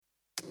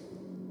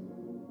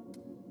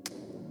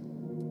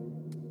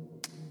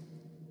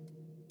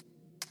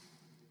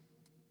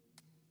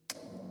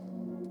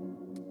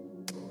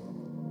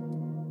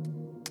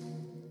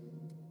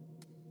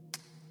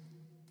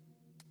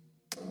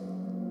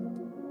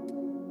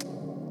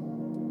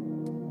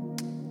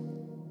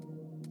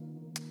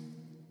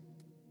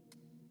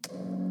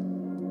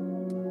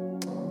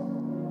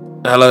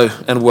Hello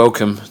and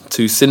welcome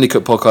to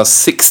Syndicate Podcast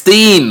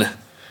 16.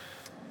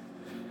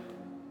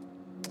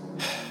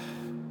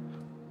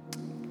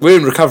 We're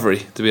in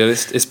recovery, to be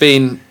honest. It's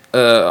been,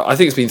 I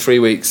think it's been 3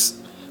 weeks,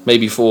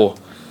 maybe 4.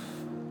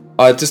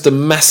 Just a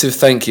massive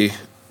thank you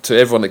to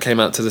everyone that came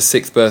out to the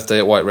 6th birthday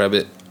at White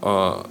Rabbit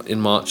in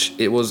March.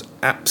 It was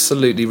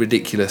absolutely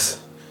ridiculous.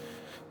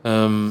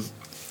 I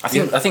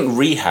think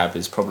rehab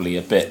is probably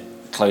a bit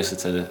closer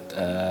to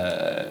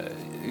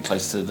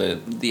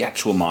the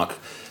actual mark.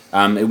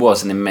 It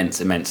was an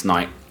immense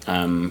night.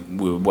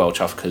 We were well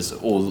chuffed because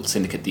all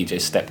Syndicate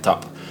DJs stepped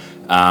up.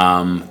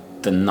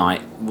 The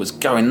night was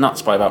going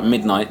nuts by about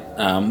midnight,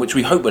 which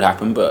we hoped would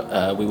happen,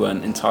 but we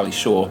weren't entirely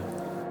sure.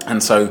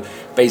 And so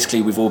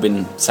basically we've all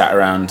been sat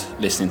around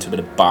listening to a bit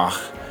of Bach,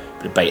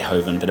 a bit of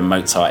Beethoven, a bit of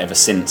Mozart ever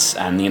since.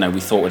 And,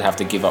 we thought we'd have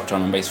to give up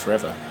drum and bass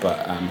forever,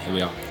 but here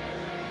we are.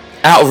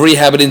 Out of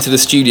rehab and into the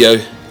studio,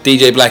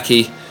 DJ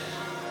Blackie,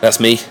 that's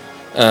me,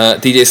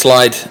 DJ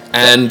Slide,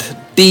 and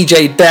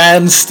DJ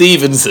Dan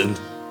Stevenson.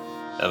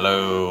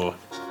 Hello.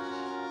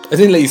 I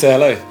didn't let you say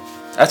hello.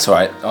 That's all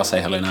right. I'll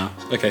say hello now.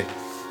 Okay,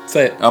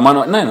 say it. Am I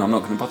not? No, I'm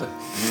not going to bother.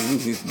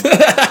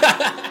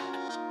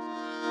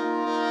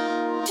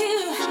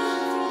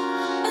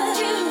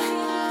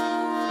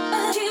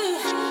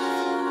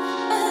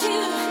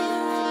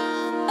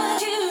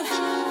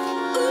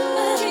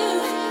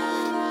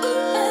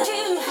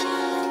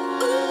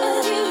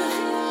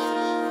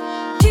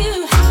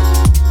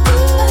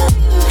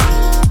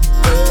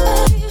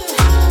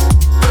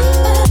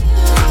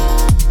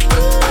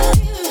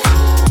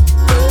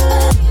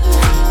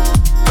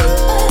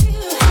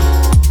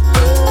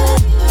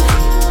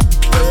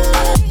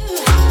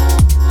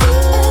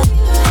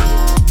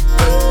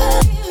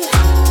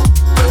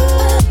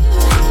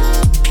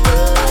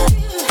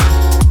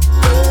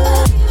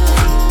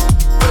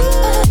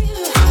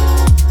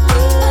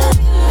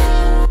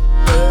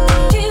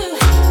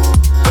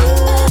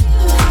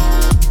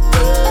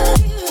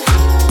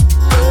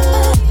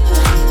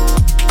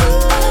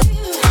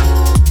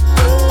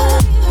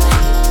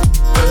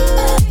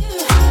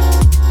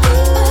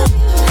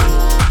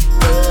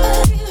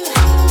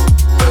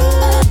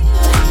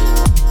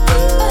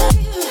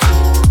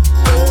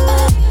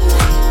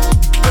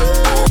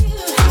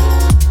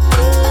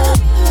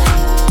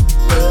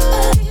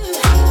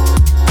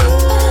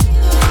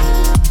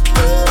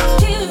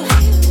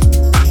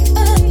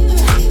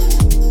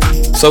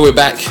 So we're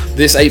back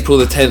this April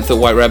the 10th at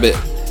White Rabbit,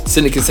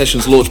 Syndicate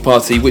Sessions launch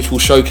party, which will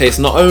showcase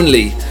not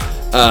only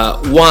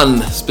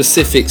one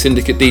specific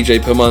Syndicate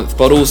DJ per month,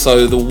 but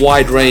also the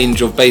wide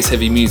range of bass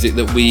heavy music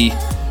that we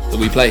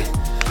play.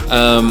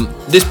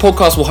 This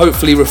podcast will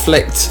hopefully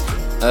reflect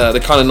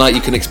the kind of night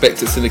you can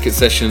expect at Syndicate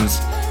Sessions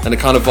and the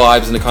kind of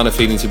vibes and the kind of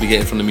feelings you'll be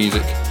getting from the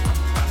music.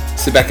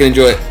 Sit back and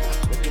enjoy it.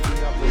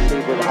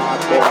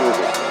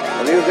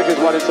 The music is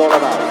what it's all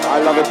about.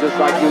 I love it just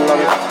like you love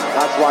it.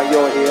 That's why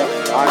you're here.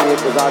 I'm here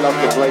because I love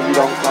to play. You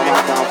don't come,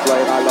 I can't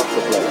play, and I love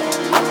to play.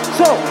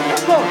 So,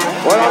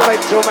 we don't make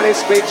too many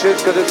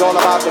speeches because it's all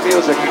about the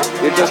music.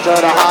 You just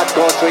heard a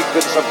hardcore tweak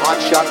with some hot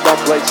shot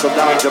dub plates from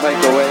down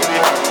Jamaica way.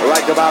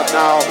 Right about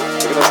now,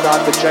 we're going to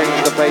start to change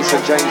the pace and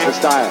change the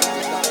style.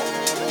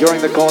 During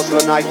the course of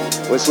the night,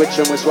 we switch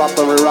and we swap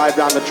and we ride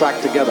down the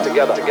track together.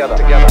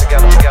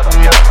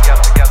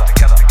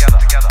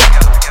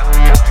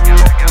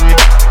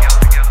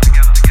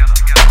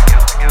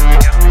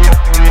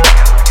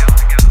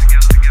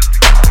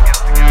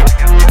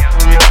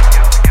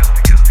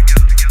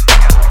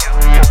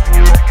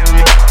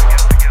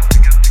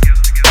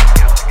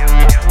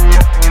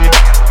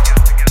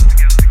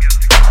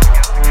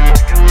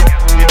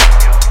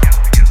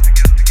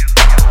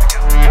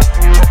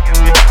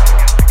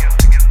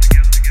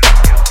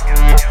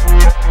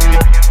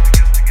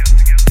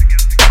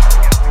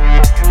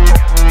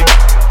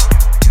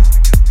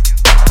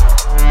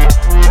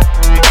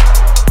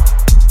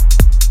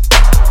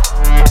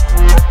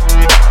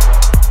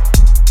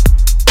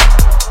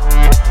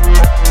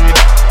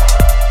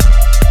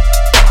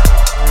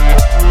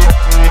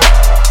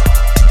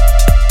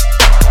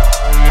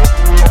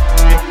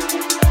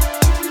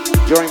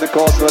 During the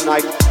course of the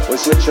night, we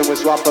switch and we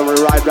swap and we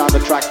ride down the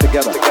track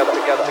together.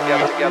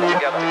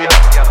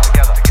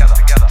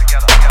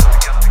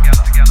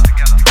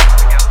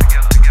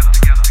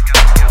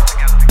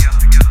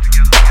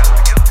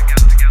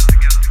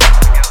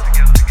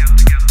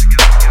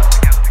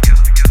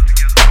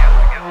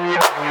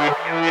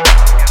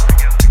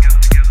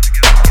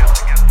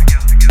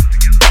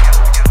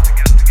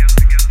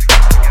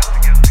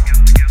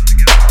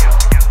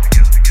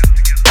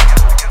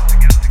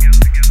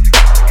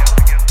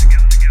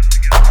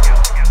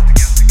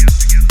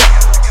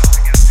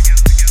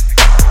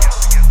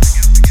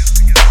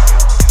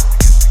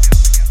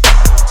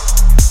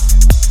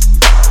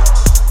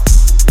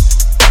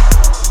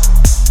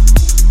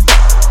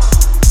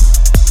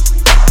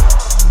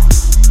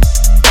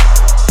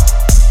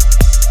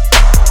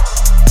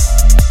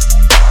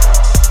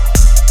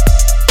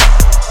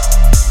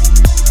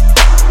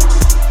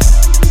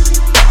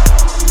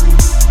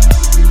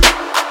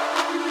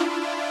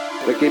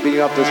 keeping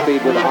you up to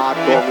speed with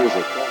hardcore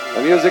music.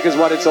 The music is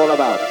what it's all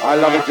about. I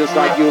love it just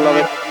like you love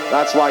it.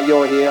 That's why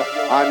you're here.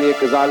 I'm here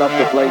because I love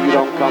to play. You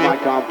don't come, I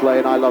can't play,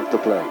 and I love to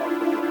play.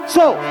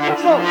 So,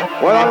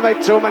 we don't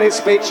make too many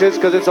speeches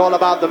because it's all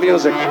about the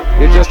music.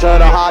 You just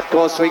heard a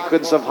hardcore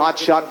sequence of hot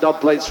shot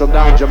dub plates from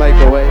down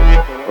Jamaica way.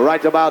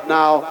 Right about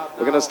now,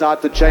 we're going to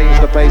start to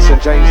change the pace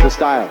and change the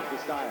style.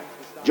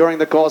 During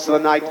the course of the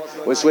night,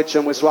 we switch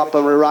and we swap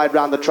and we ride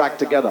round the track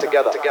together.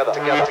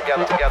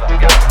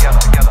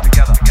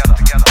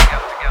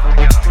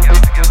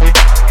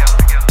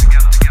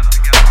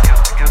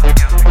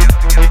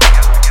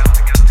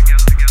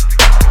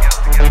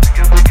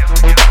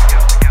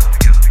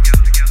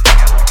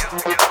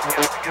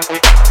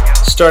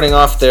 Starting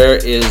off there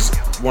is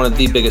one of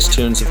the biggest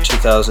tunes of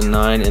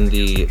 2009 in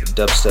the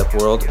dubstep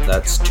world.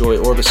 That's Joy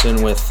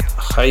Orbison with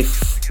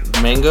Haif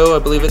Mango, I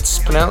believe it's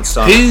pronounced.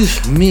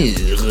 Haif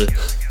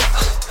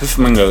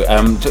Mango.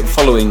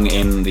 Following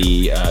in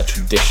the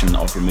tradition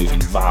of removing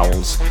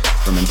vowels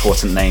from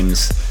important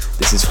names,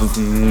 this is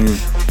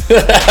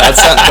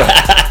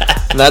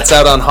that's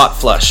out on Hot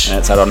Flush.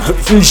 That's out on Hot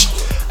Flush.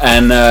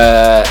 And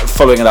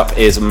following it up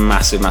is a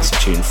massive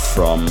tune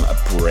from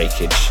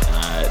Breakage.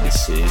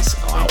 This is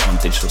out on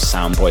Digital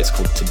Soundboy. It's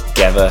called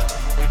Together.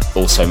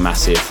 Also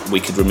massive. We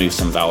could remove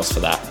some vowels for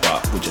that,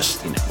 but we'll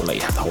just, we'll let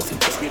you have the whole thing.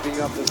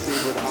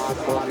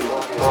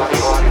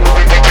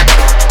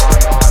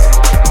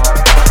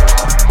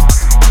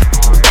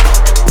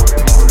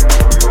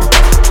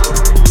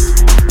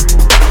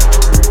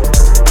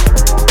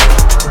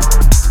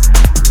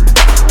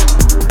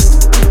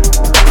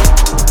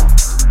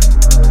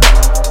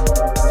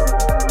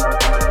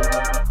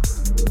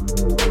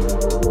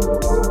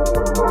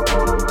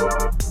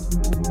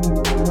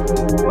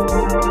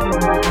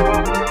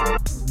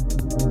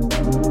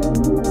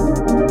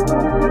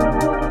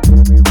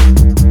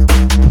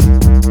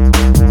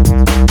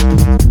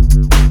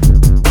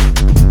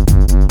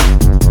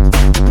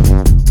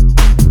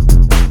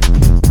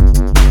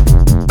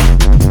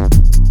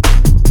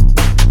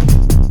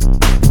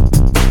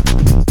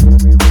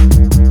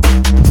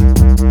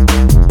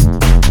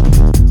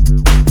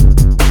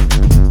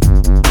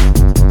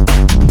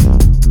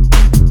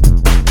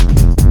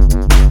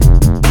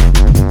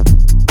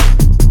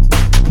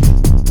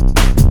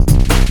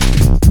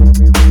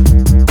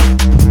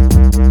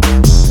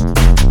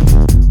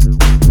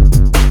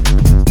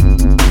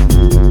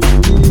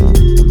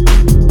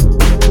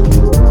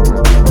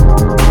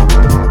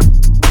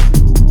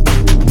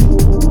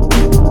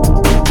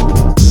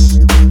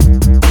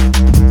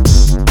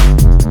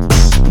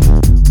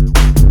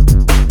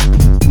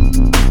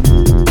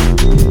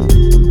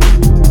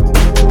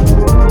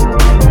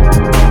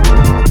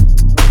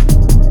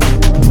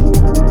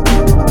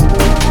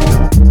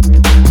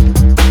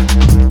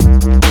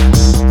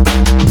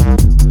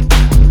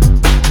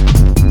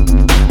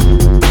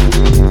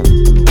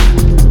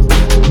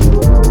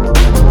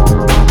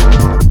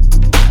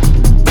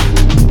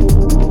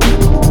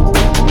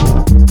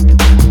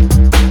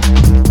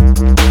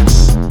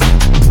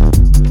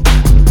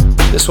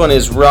 This one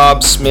is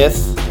Rob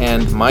Smith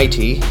and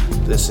Mighty.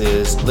 This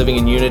is Living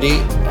in Unity,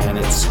 and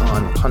it's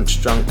on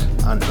Punch Drunk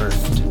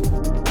Unearthed.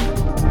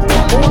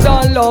 One more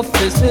than love,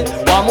 is it?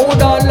 One more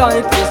than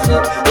life, is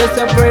it? Yes,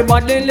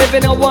 everybody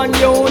living in one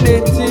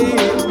unity.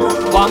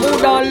 One more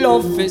than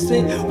love, is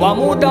it? One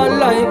more than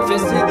life,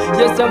 is it?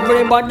 Yes,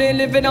 everybody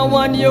living in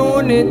one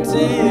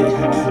unity.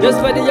 Yes,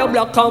 whether you're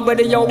black or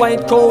whether you're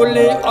white,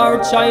 coaly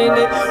or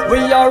Chinese, we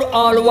are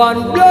all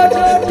one blood.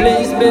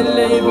 Please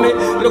believe me.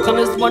 Look at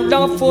this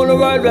wonderful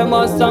world where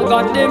my son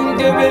got them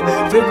give it.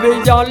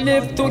 We all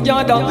live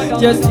together,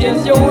 yes,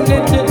 in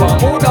unity. One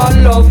more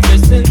than love,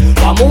 is it?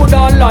 One more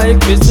than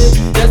life, is it?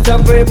 Yes,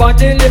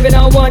 everybody living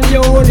in one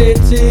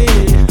unity.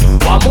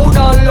 One more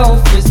than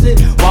love, is it?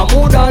 One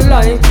more than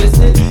life, is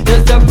it?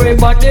 Yes,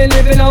 everybody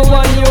living in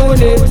one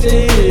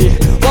unity.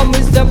 One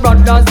Mr.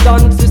 Brothers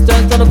and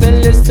sisters, don't be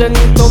listen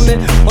to me.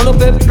 On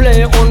the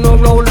play, on the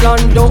roll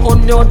and do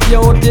on your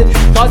duty.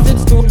 Cause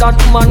it's true that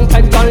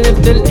mankind can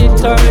live till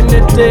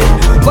eternity.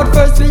 But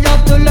first we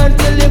have to learn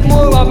to live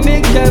more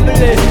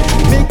amicably.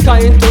 Be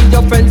kind to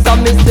your friends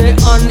and me say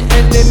an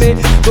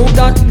enemy. Do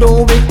not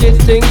do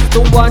wicked things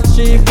to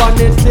achieve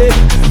vanity.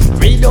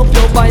 Read up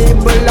your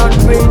Bible and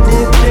read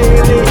it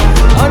daily,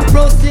 and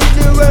proceed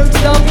the works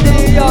of the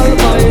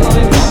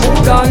Almighty. One more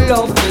than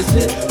love, is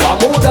it? One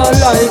more than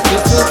life,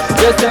 is it?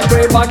 Yes,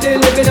 everybody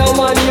living in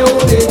one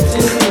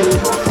unity.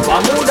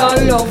 One more than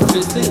love,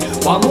 is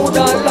it? One more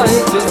than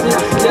life, is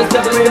it? Yes,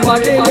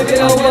 everybody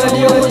living in one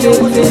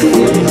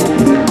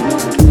unity.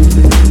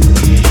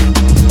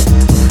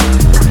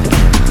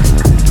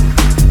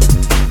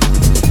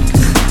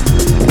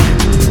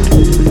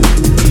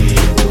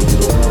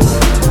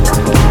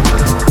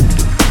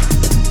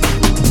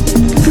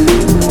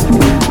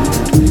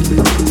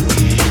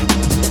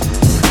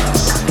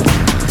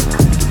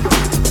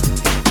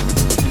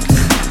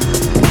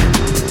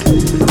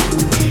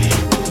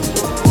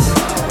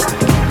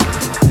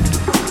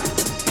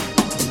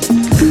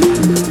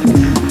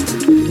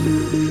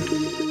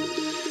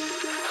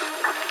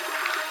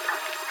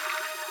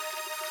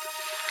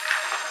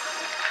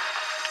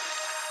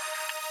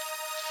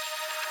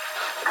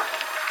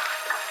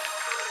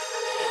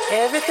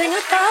 Everything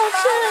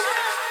about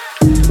you.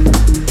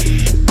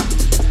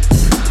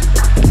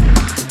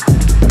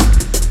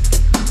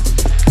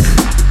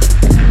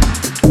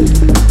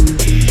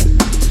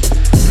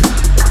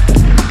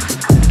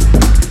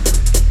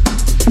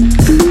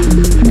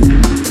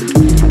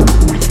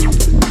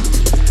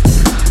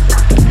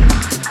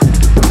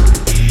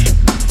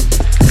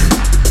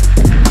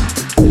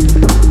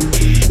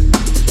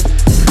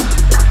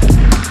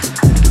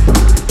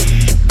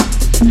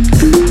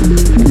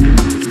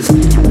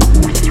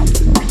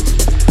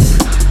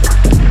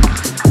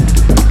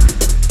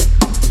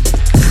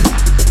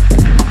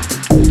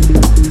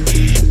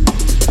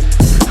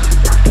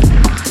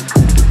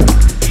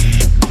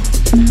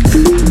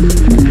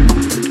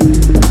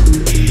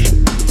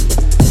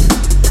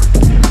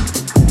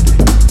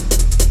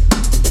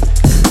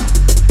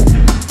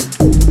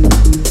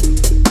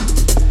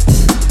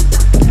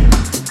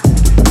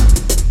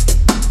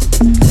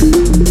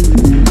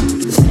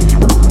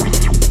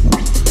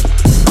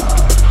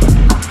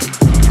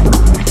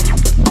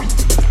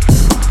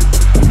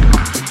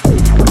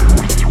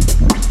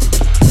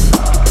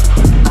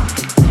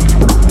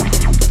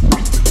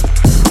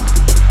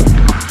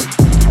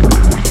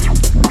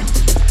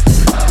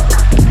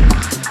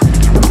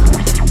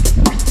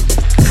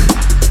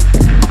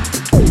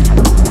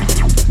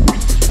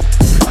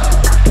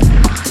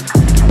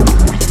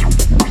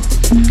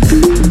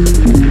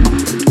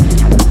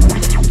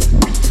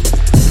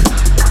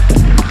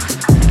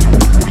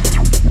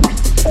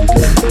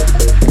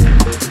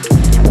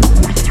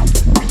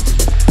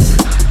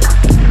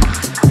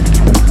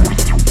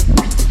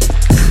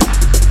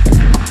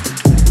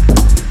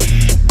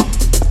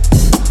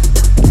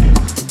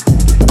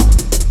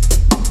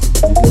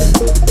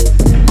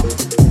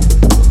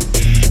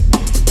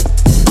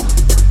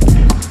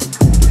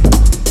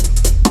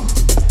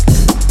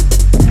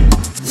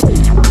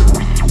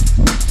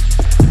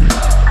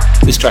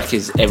 Track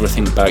is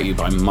Everything About You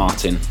by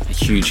Martin, a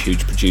huge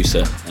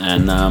producer,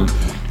 and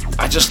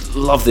I just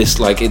love this.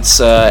 Like it's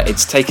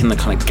taken the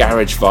kind of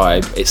garage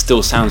vibe. It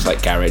still sounds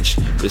like garage,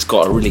 but it's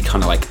got a really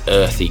kind of like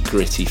earthy,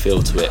 gritty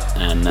feel to it,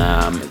 and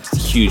it's a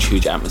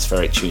huge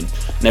atmospheric tune.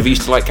 Never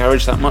used to like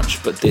garage that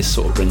much, but this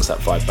sort of brings that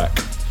vibe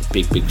back.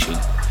 Big tune.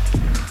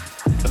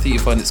 I think you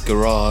find it's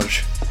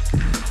garage.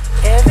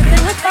 Everything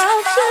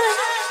about you.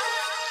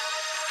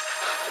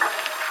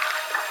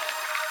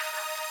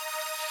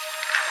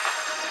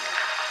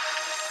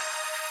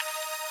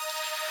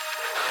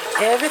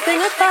 Everything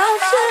about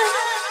you.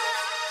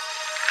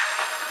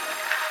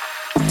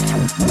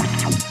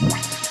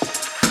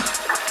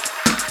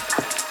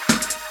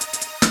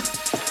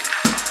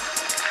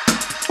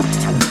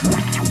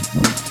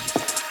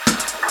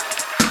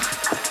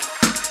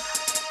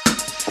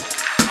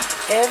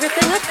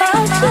 Everything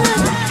about you.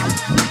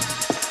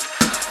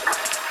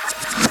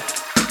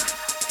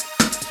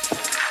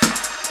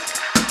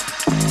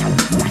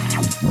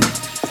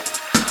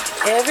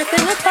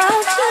 Everything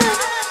about you.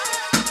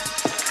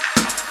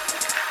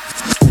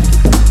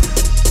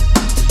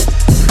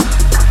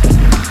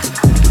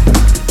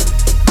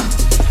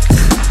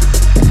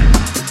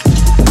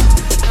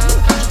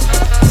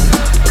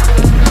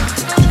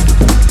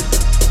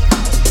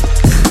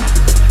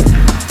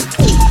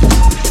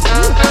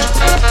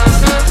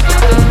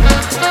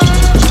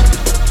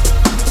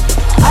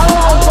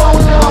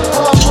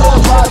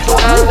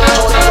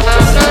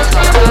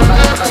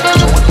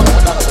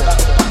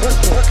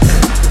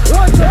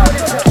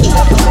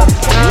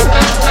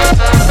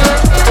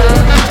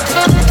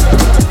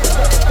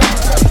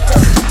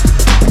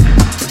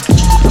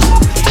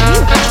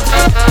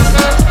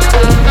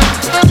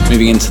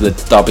 Moving into the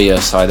dubbier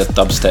side of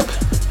dubstep,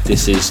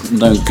 this is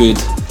No Good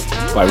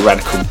by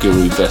Radical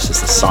Guru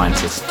versus The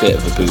Scientist, bit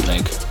of a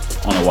bootleg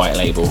on a white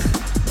label.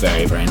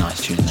 Very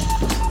nice tune.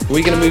 Are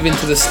we going to move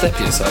into the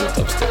steppier side of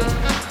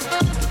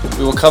dubstep?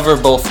 We will cover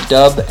both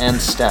dub and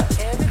step.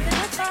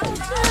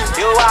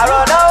 You are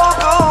a no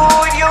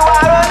good, you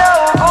are a no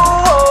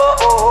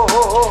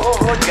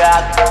good,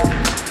 God,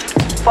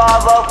 for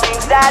the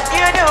things that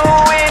you do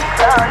in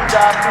front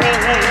of me.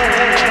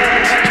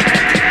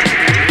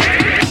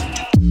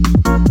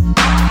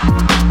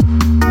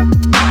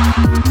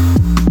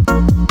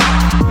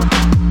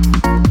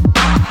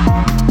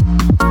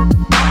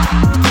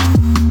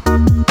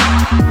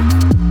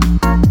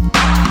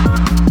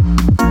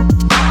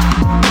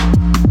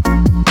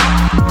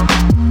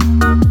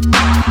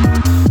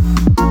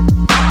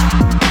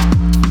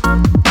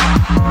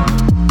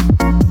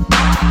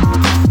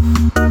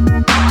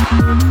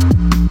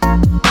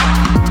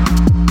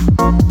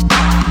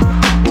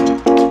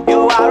 You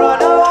are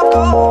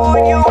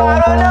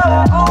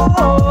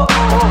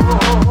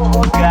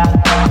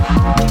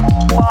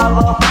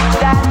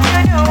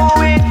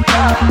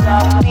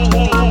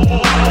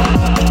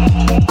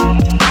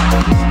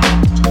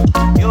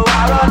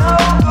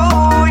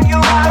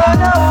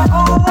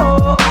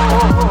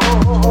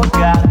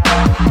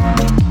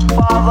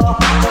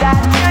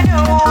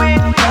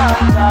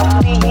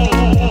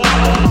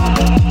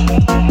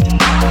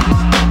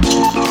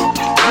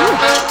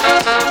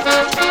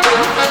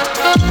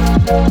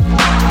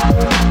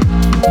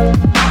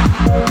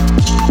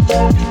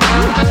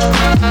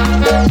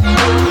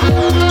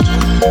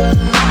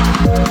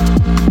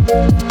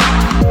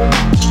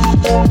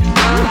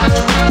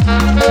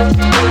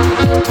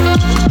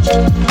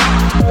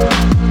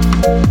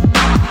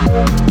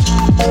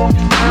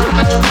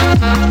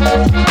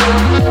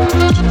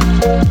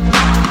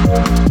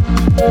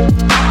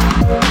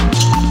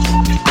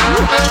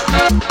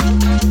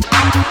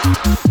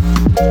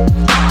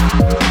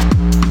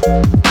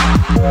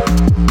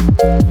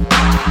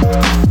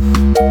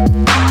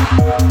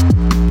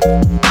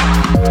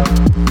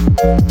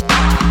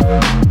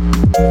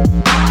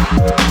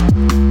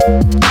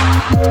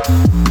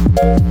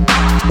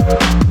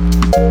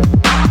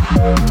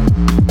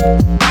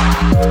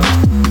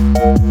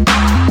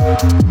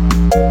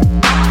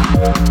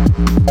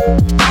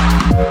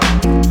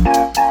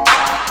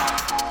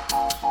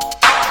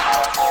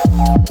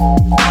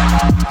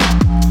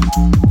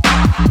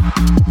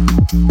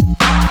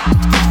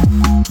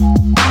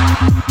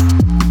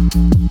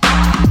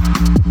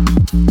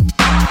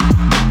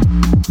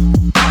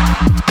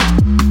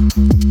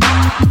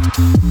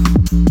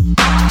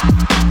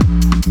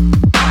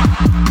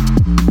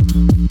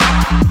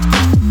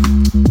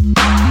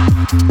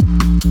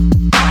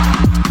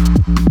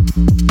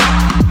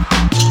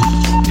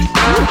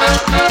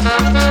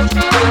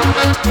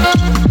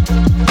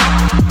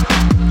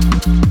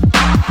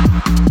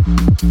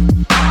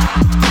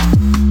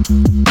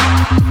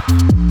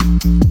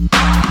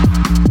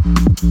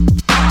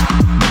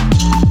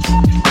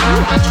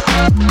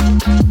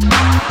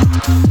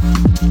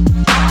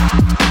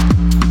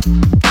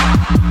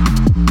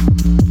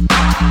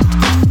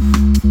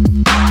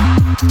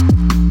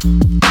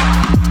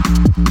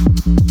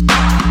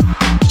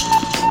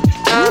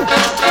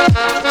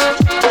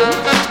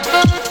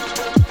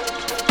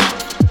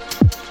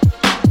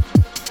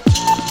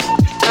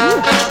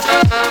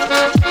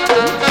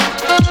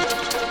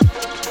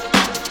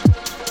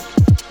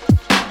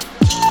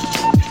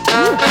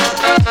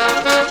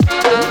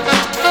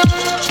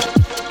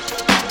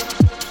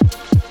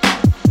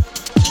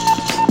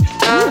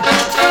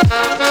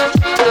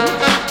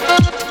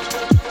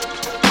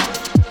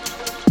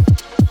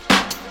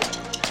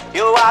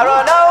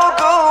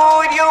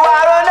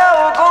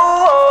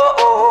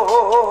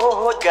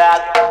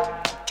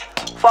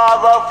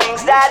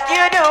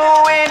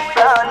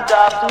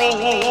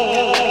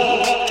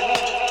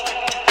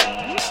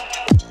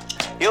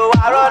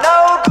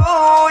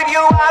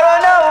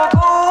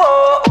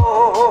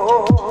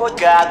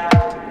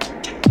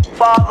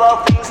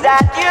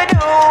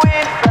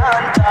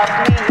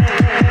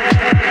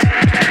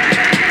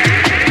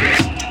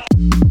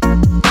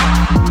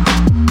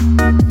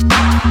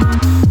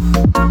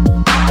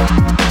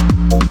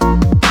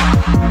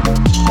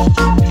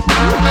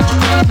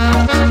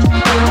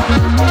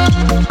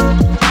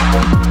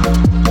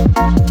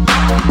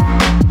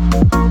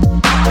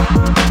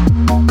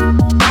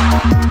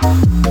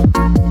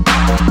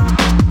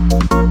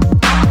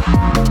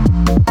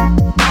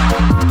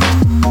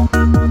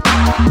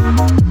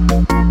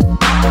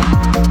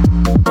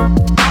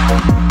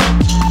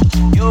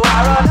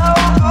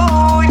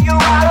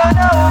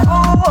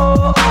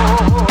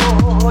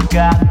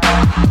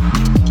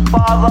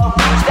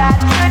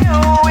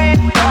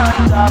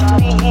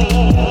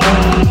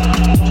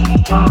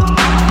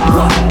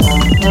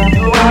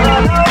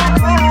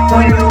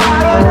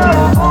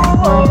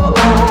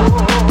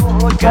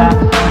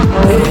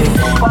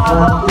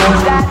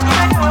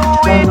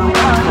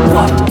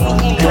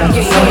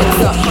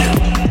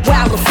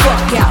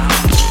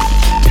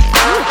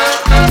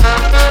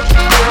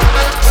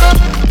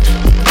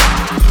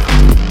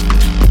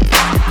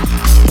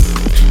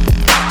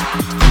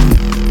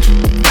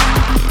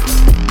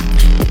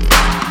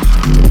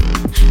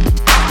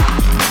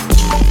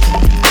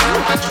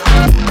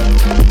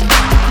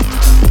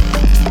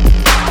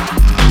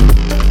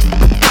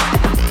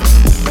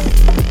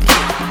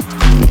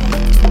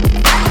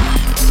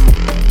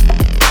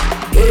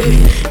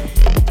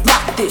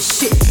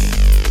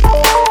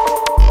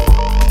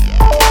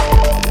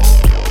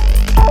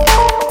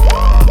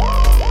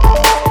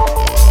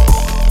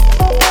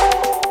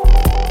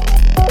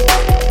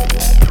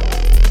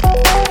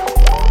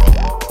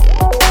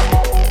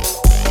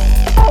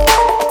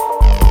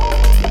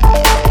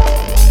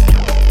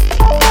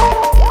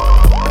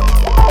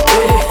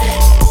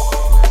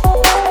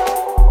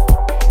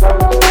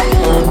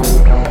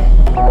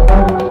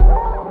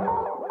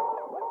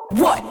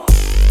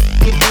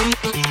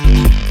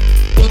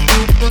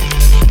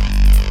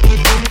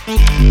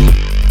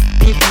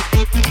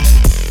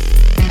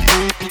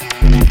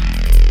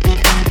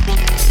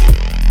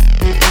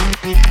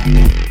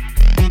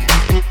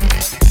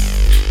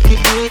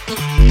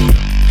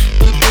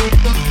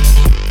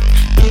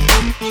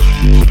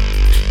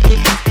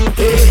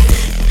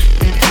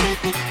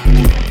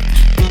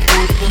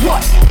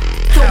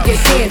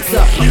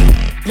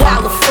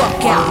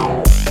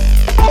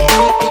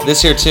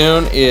This here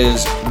tune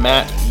is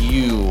Matt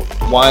U,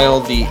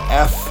 While the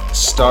F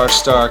star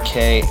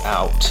K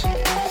Out.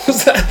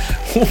 Was that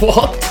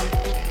what?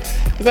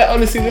 Was that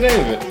honestly the name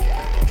of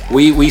it?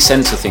 We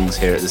censor things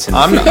here at the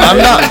Syndicate. I'm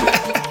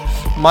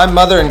not. My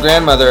mother and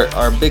grandmother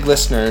are big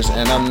listeners,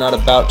 and I'm not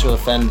about to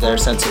offend their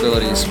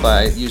sensibilities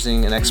by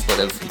using an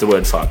expletive. The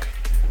word fuck.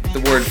 The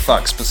word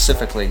fuck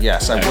specifically,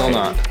 yes, I will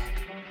not.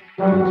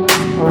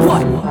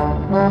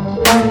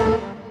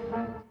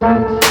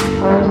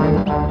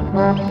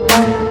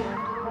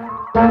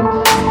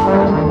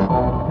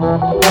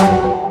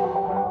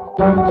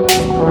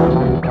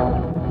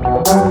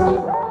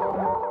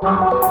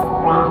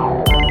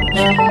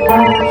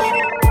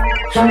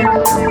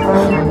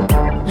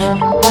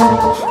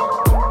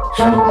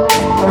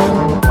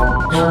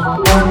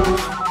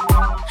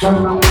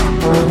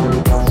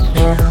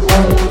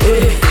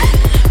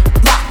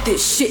 Rock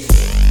this shit.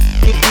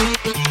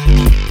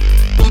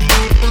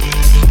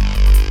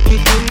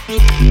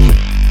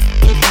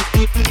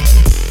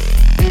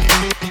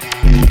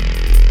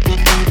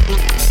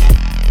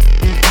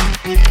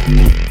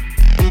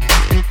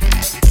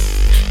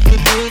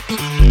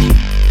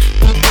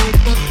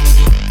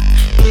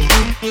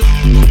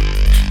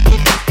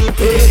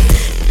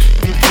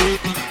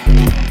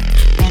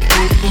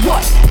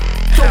 What?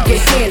 Throw your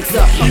hands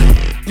up.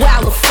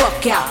 Wow the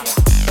fuck out.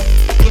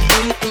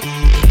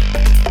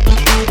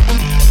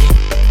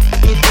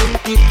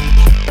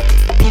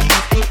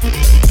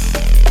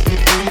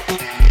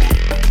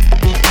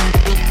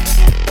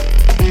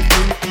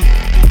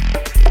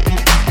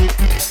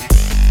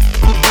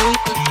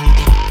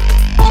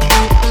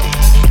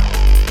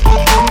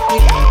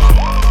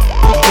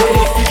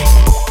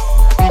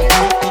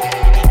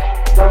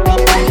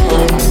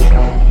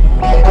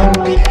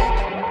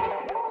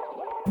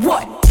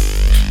 What?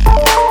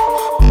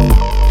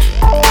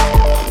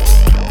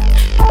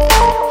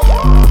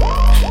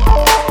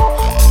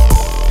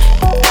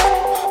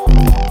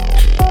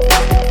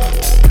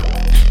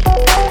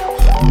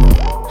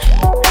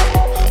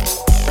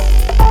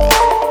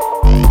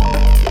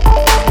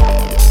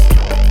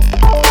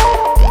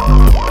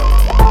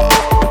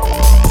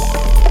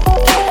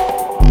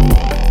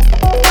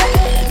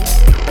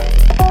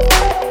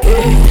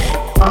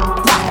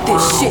 Rock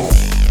this shit.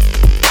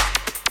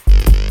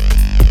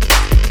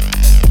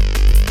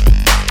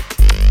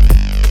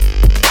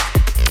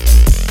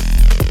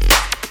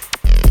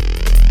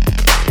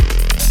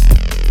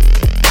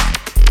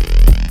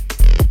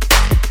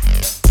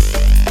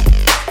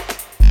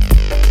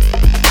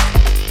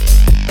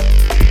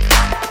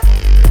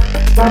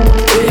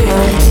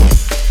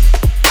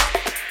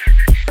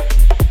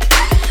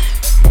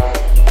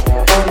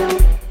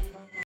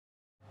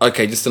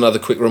 Okay, just another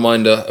quick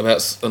reminder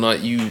about a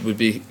night you would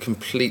be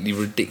completely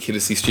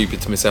ridiculously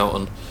stupid to miss out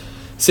on.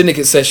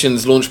 Syndicate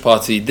Sessions launch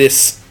party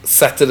this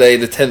Saturday,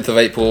 the 10th of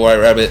April, White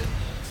Rabbit.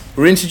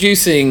 We're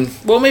introducing,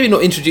 well, maybe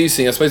not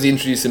introducing, I suppose he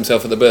introduced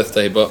himself at the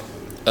birthday, but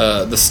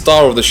the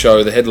star of the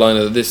show, the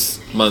headliner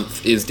this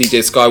month, is DJ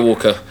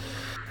Skywalker.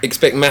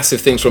 Expect massive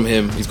things from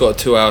him. He's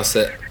got a 2-hour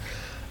set.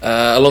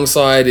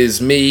 Alongside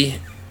is me,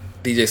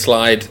 DJ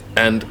Slide,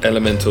 and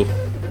Elemental.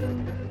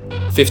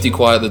 50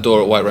 quiet at the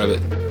door at White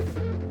Rabbit.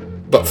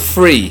 But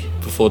free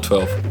before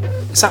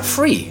 12. Is that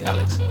free,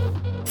 Alex?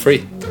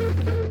 Free.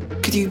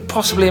 Could you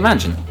possibly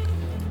imagine?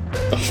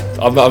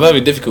 I'm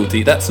having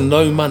difficulty. That's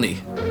no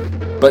money.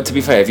 But to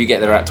be fair, if you get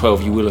there at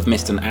 12, you will have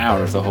missed an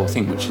hour of the whole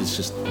thing, which is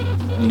just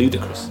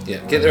ludicrous. Yeah,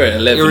 get there at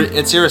 11.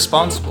 It's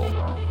irresponsible.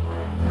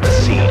 The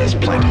seed is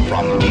planted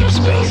from deep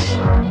space.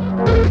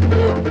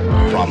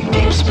 From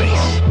deep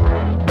space.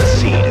 The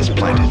seed is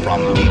planted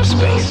from deep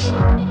space.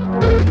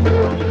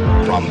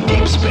 From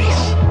deep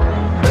space.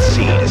 The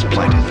seed is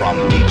planted from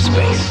deep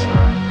space.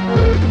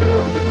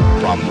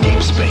 From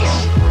deep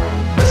space.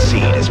 The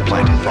seed is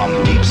planted from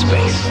deep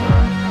space.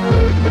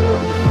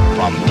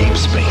 From deep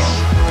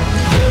space.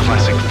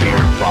 Classic fear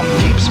from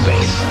deep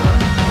space.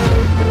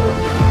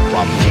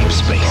 From deep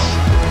space.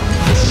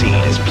 The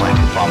seed is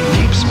planted from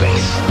deep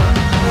space.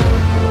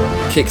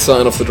 Kick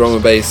sign off the drum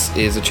and bass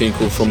is a tune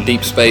called From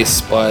Deep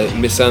Space by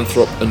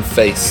Misanthrope and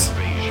Face.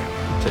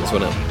 Check this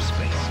one out.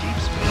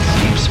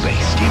 Deep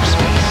space, deep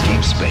space,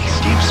 deep space,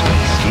 deep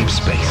space, deep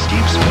space,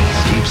 deep space,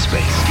 deep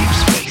space, deep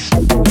space.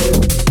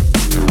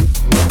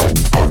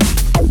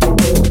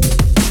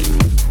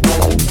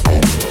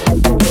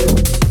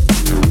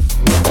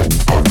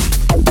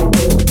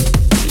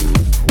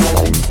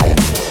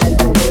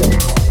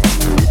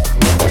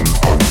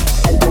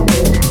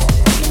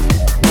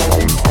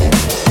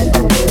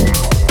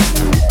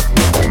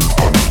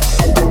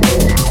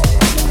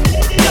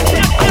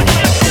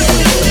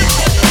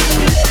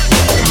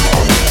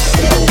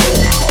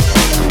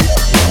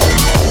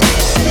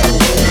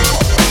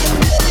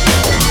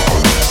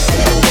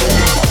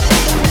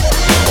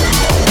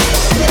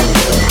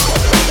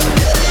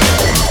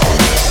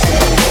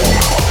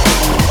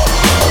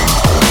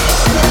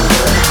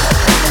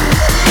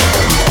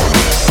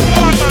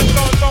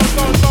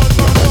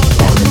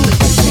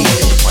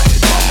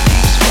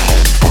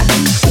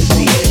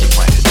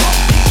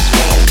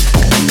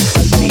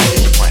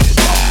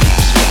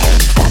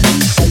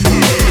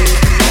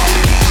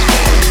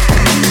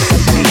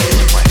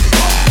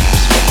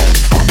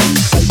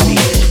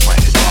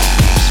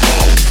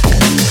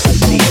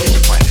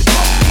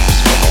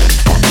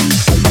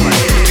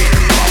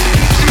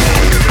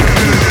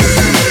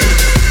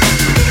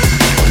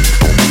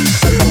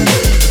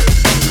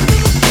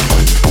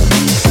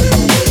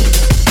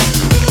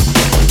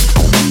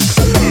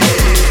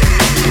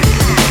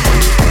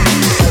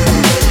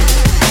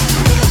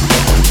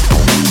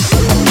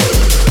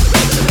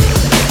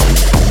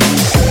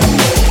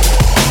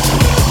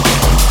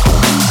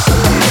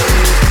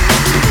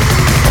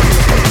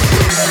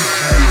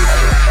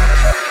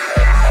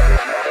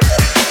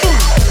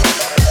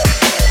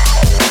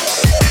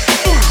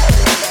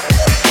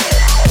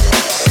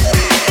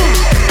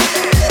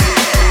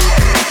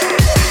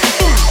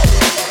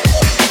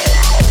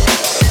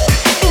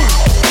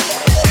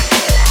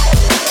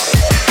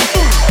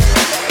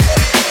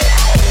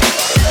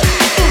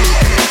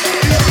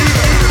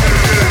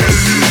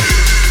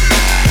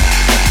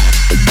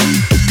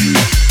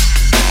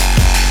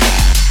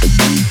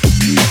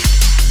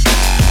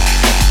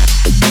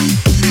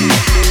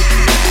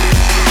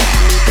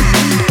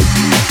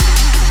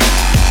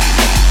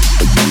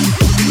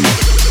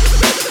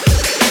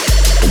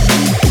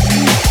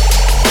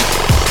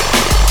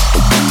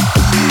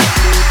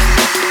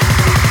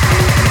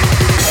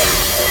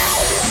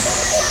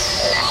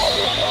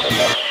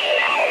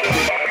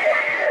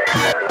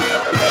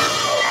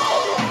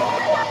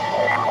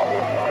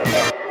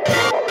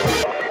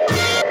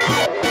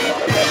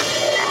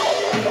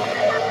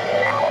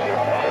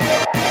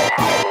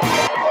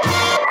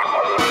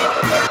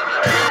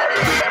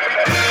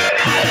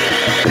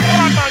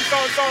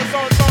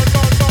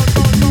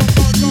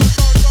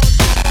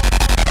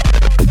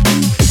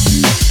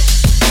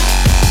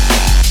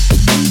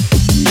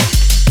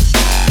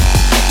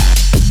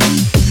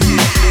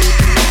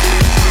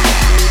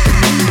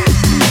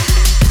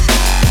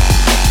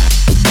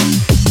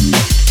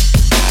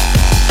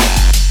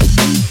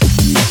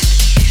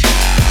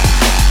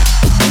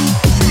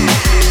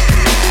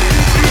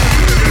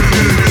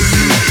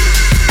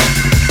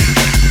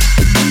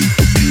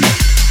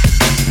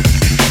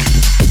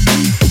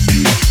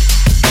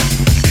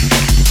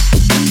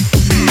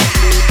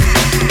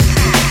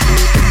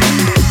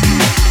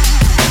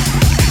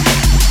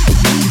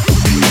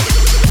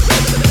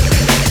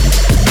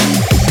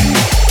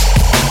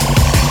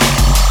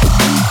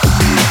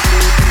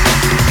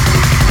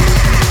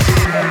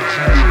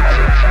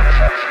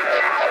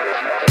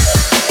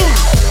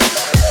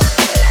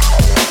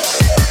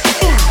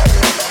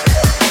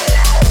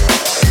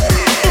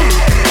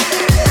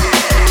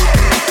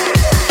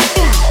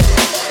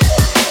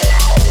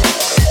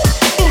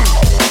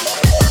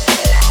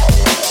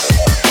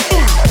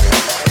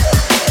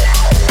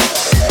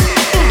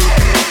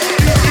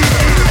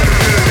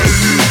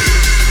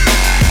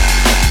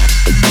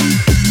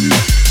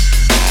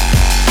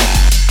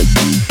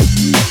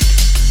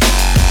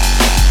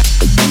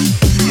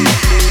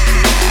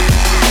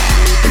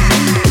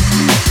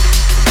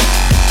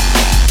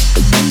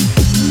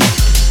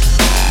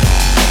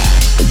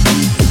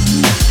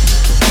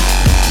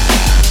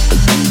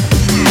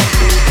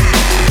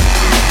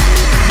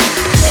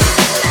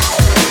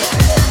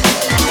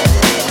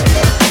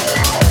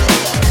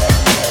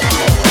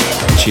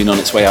 tune on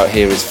its way out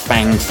here is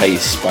Fang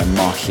Face by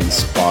Marky and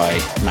Spy.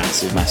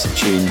 Massive, massive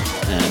tune.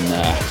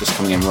 And just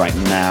coming in right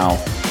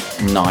now,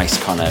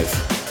 nice kind of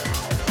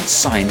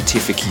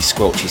scientific-y,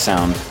 squelchy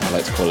sound, I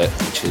like to call it,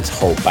 which is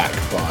Hold Back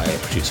by a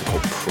producer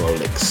called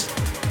Prolix.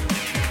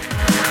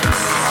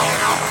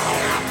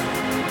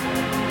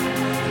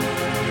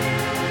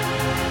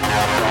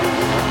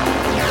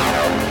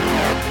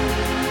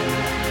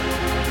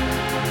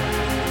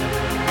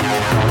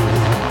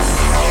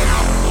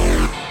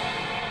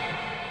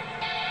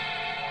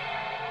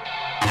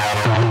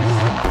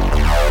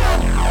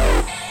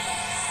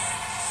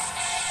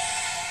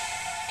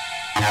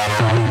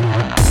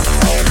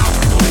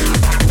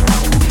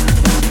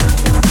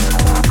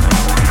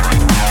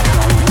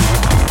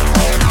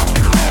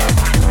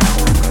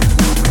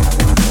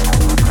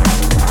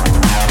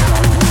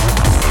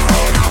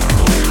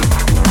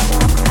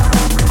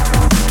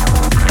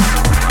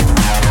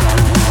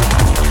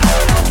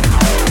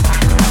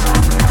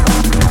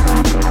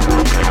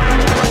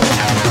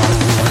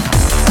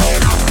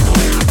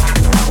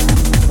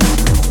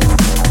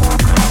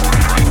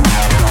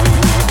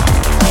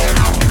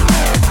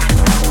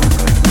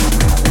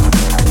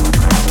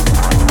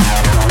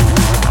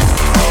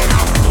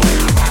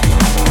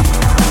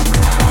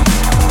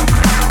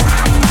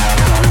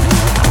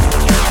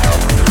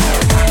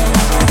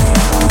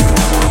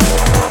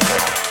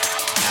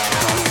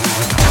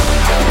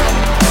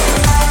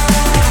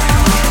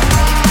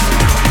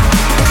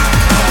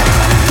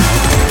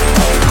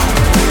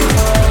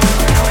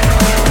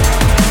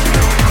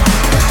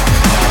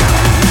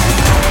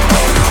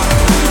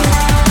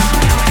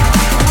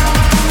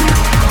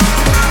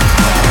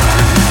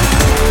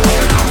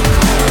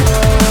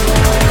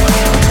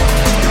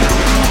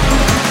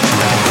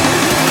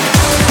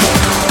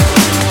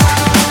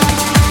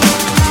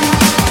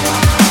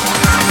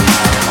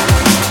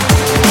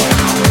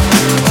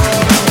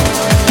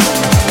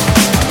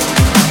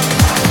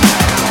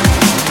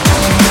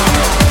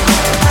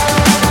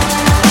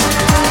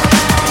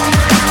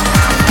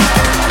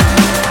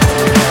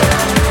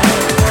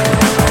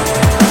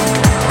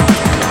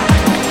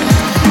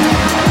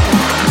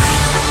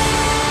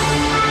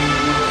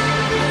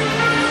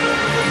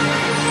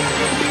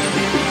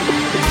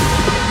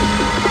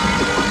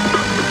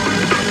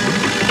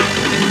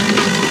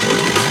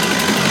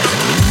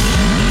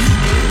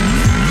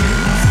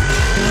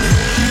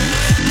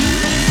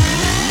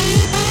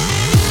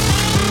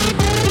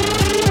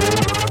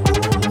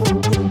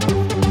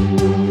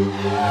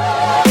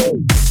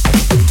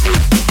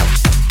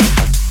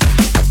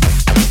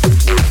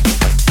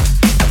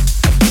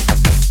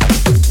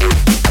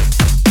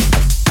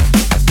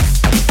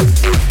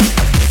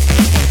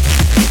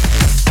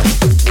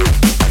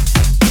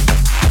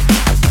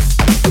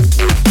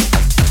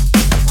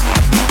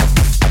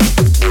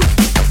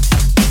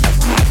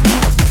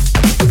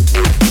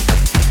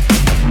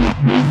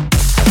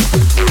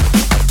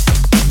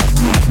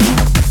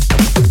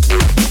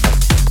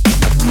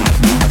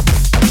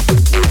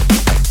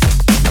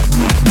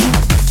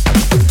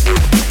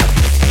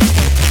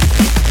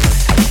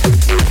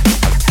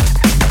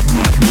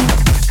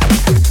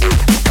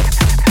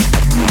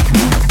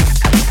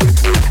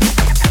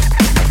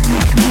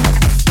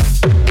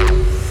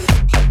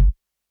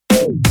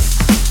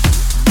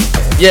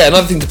 Yeah,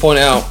 another thing to point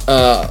out,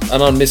 an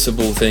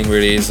unmissable thing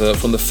really, is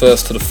from the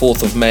 1st to the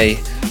 4th of May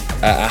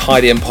at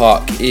Heidien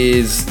Park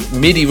is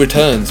MIDI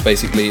Returns,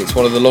 basically. It's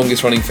one of the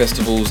longest running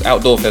festivals,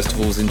 outdoor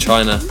festivals in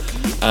China.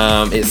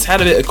 It's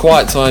had a bit of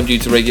quiet time due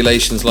to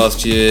regulations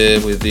last year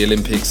with the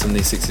Olympics and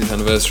the 60th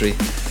anniversary.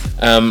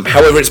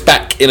 However, it's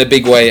back in a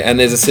big way, and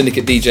there's a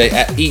Syndicate DJ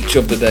at each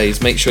of the days.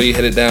 Make sure you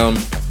head it down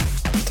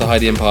to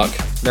Heidien Park.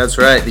 That's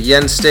right, the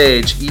Yen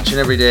stage, each and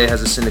every day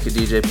has a Syndicate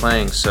DJ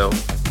playing, so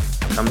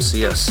come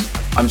see us.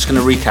 I'm just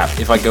going to recap.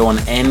 If I go on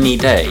any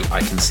day, I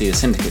can see a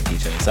Syndicate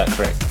DJ. Is that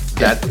correct?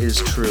 That is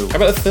true. How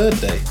about the third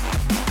day?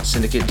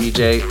 Syndicate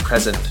DJ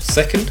present.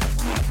 Second?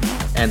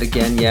 And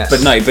again, yes.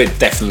 But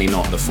definitely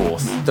not the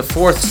fourth. The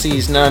fourth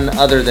sees none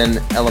other than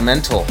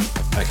Elemental.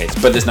 Okay,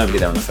 but there's nobody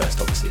there on the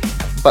first, obviously.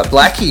 But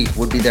Blackie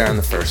would be there on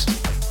the first.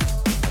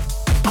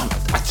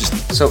 I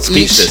just so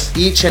speechless.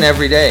 Each and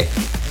every day,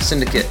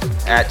 Syndicate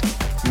at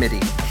MIDI.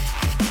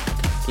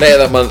 Later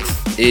that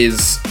month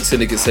is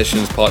Syndicate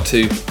Sessions Part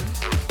 2.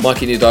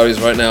 Mark in your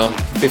diaries right now,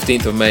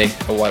 15th of May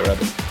at White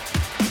Rabbit.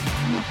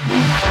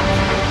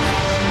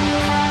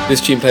 This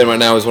tune playing right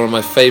now is one of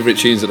my favourite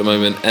tunes at the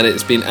moment, and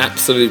it's been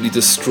absolutely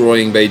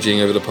destroying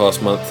Beijing over the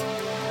past month.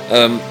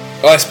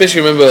 I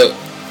especially remember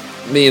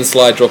me and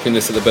Sly dropping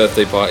this at the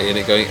birthday party and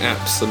it going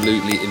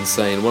absolutely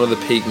insane. One of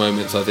the peak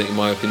moments, I think, in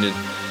my opinion.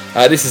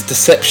 This is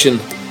Deception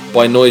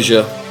by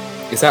Noisia.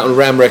 It's out on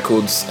Ram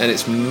Records and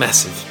it's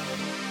massive.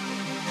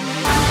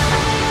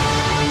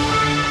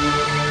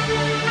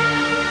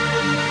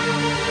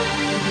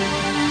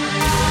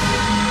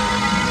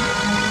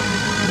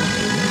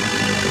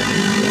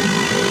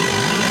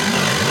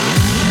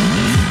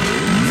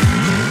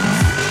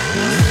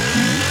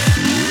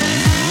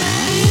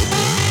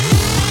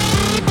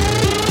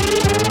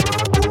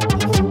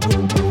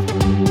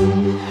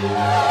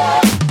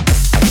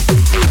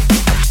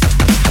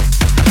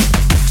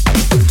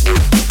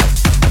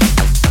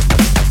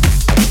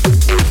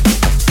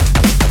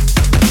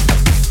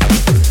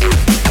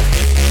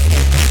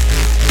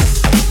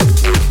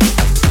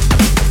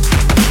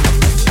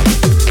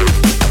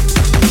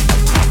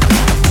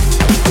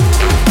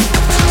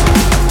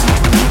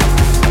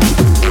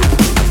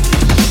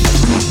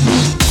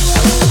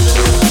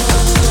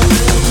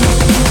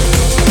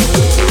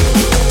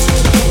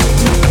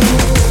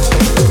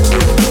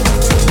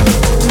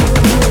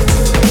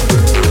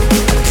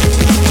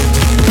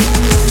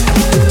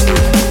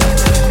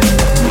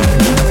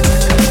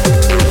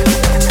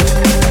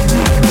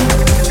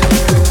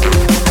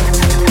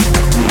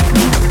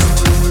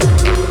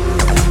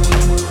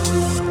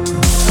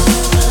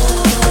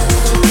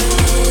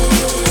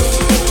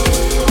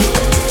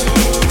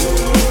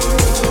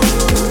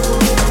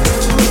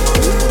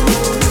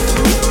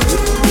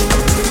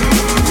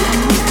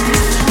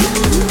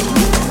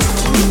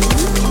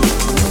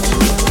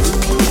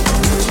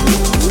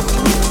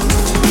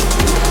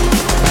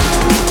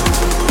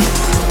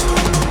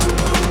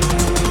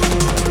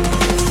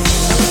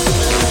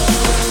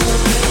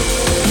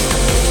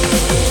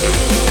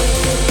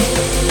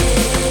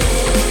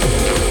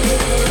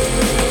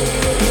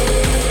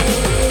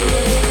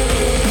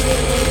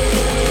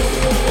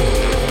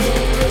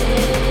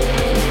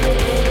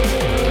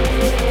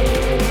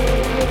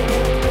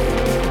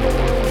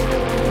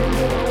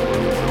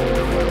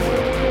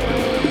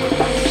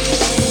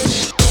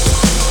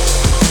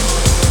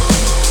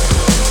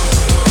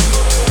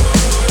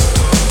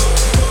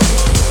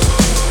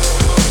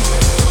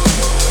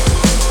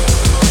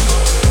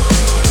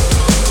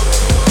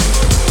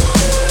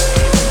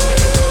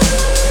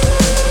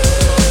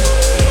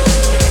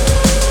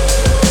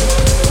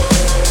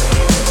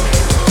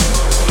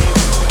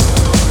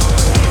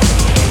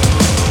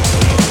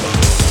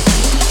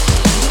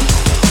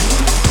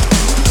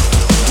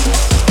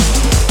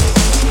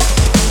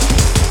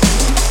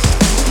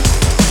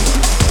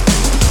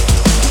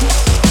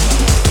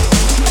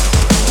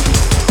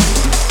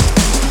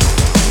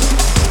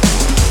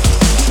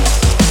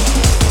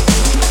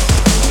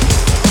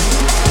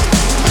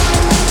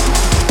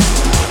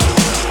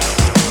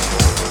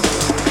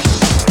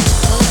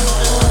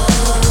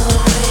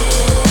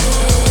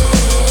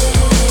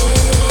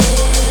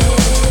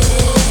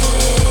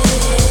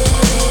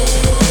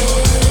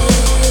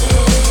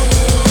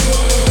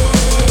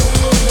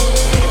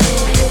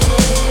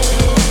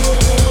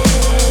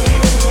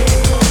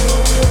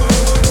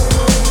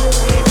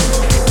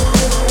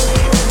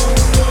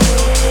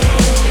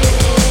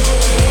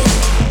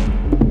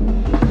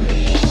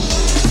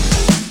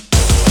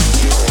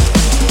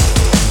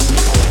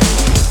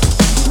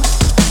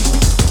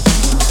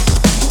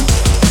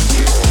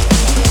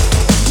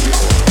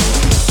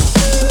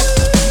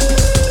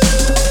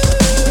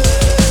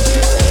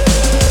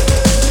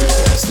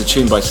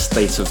 tune by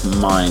State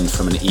of Mind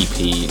from an EP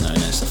known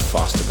as the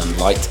Faster Than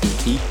Light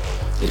EP.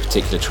 This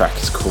particular track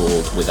is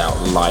called Without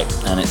Light,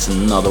 and it's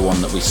another one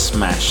that we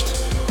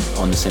smashed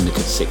on the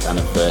Syndicate 6th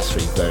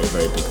anniversary. Very,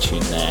 very big tune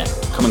there.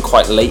 Coming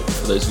quite late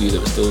for those of you that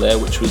were still there,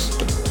 which was,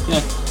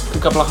 a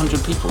couple of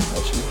hundred people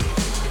actually.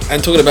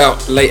 And talking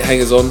about late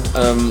hangers on,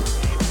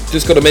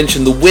 just got to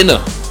mention the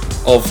winner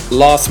of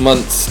last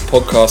month's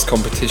podcast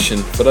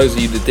competition. For those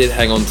of you that did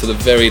hang on to the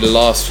very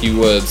last few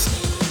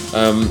words,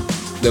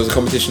 there was a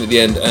competition at the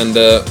end, and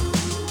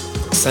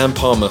Sam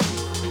Palmer,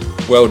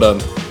 well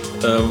done.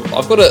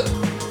 I've got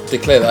to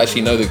declare that I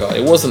actually know the guy.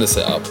 It wasn't a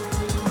setup.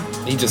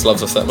 He just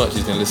loves us that much,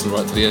 he's going to listen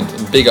right to the end.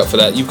 And big up for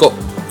that. You've got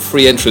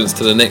free entrance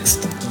to the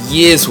next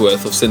year's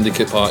worth of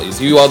Syndicate parties.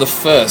 You are the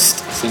first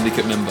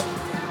Syndicate member.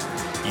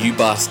 You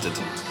bastard.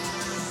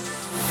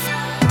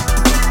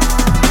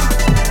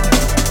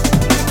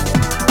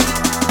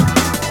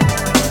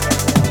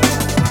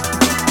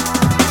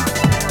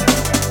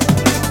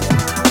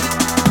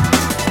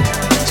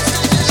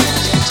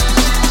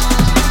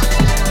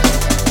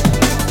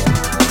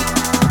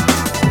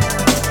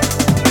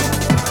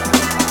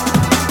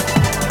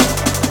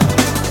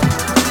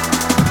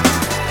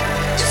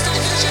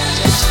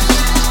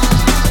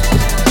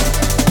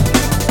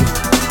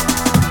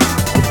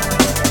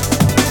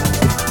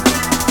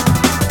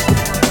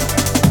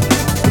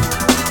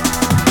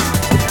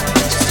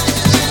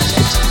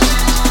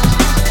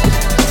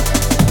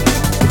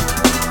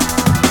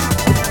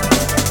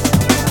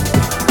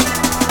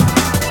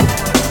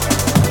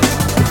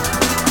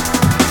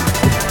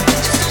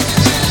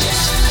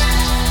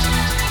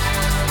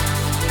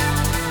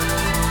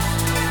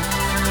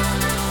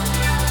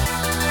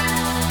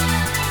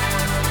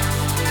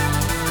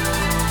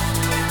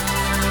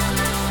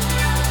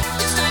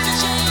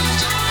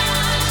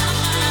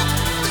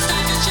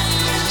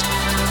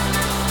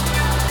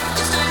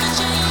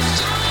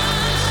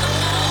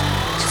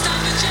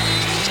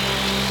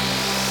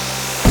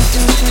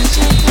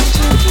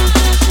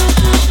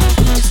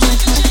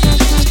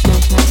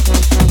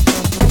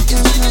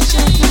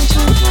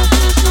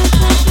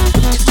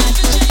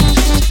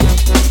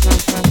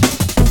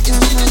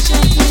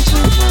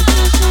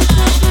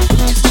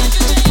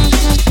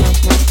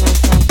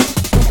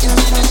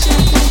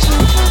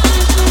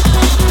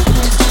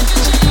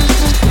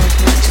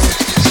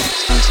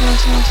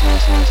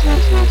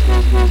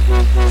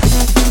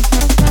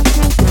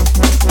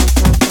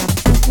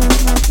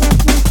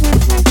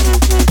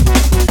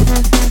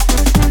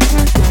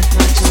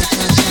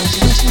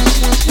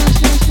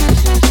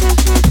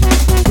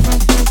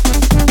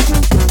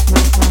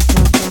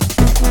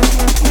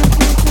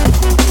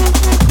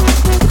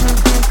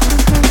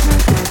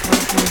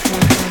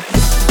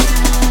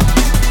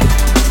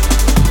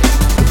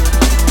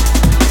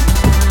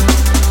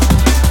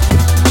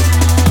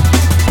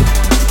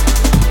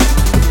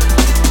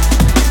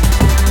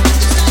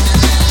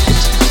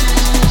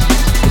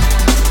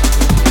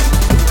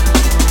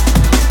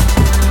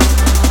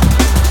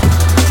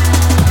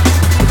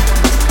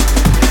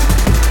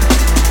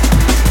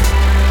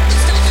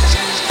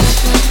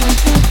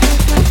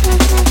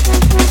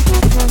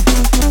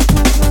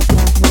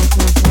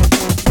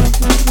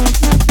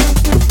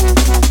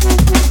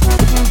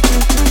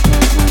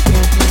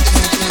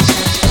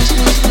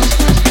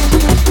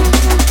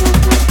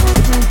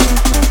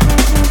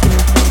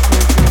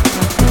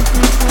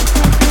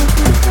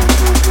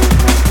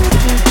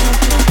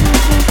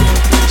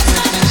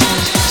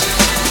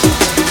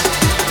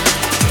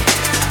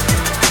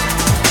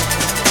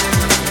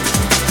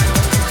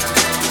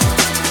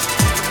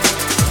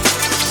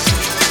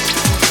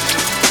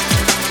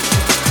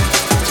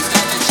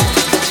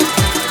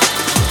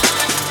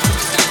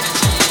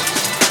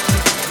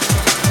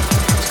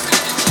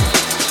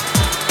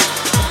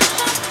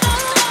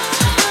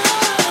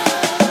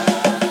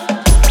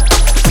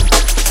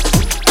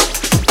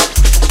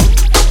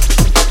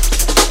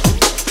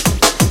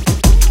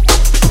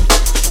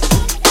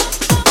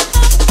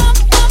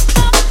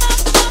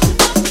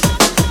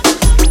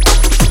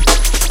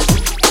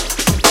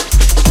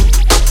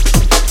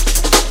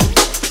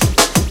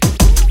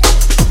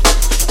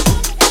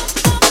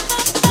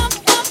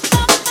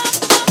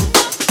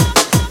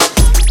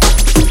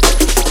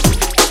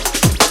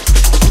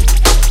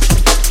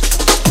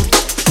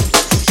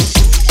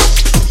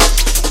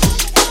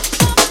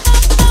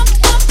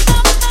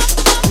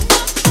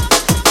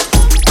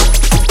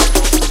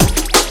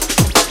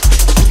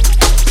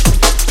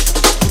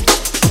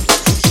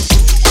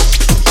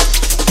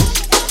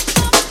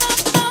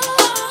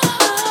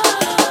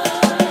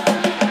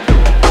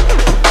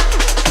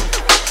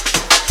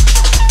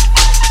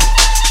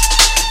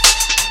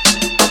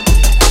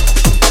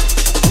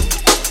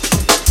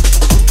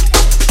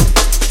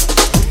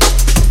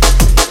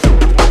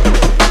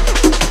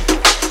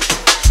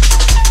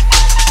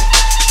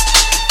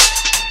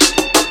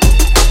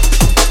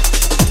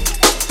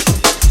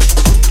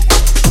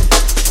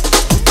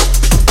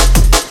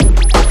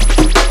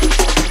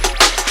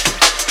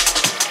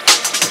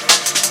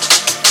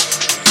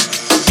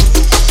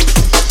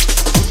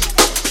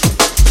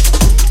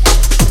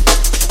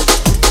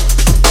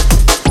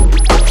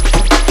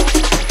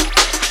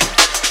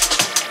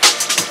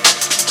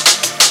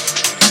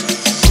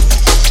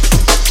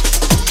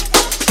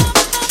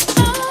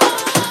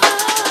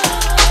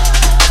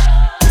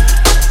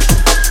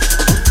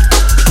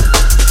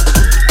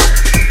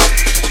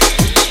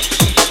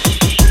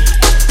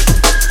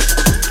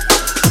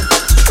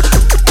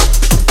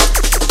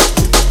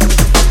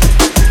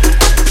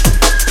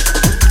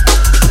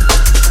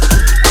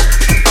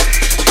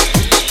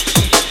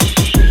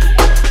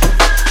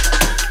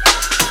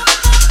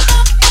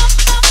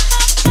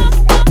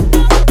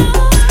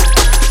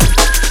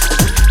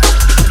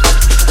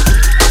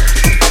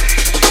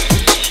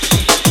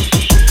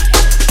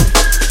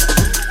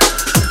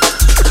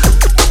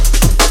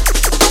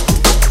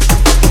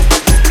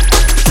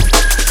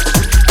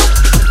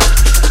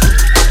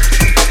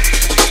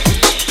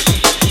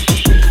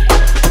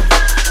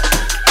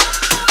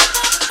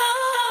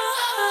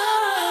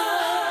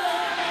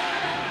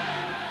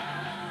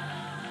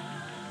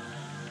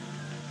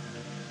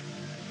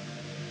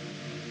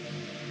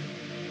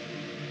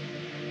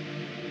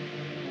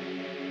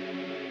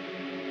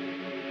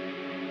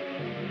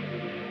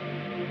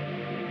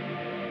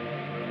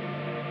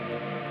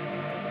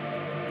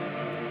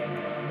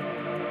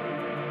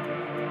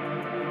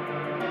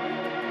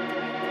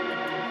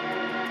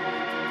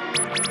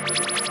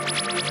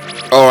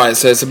 Alright,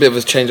 so it's a bit of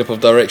a change up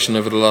of direction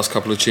over the last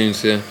couple of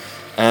tunes here.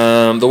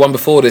 The one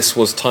before this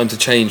was Time to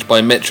Change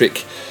by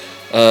Metric.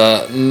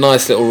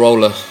 Nice little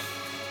roller.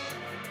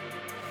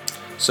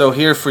 So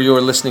here for your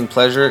listening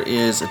pleasure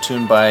is a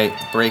tune by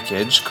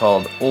Breakage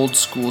called Old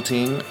School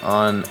Ting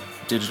on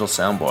Digital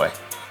Soundboy.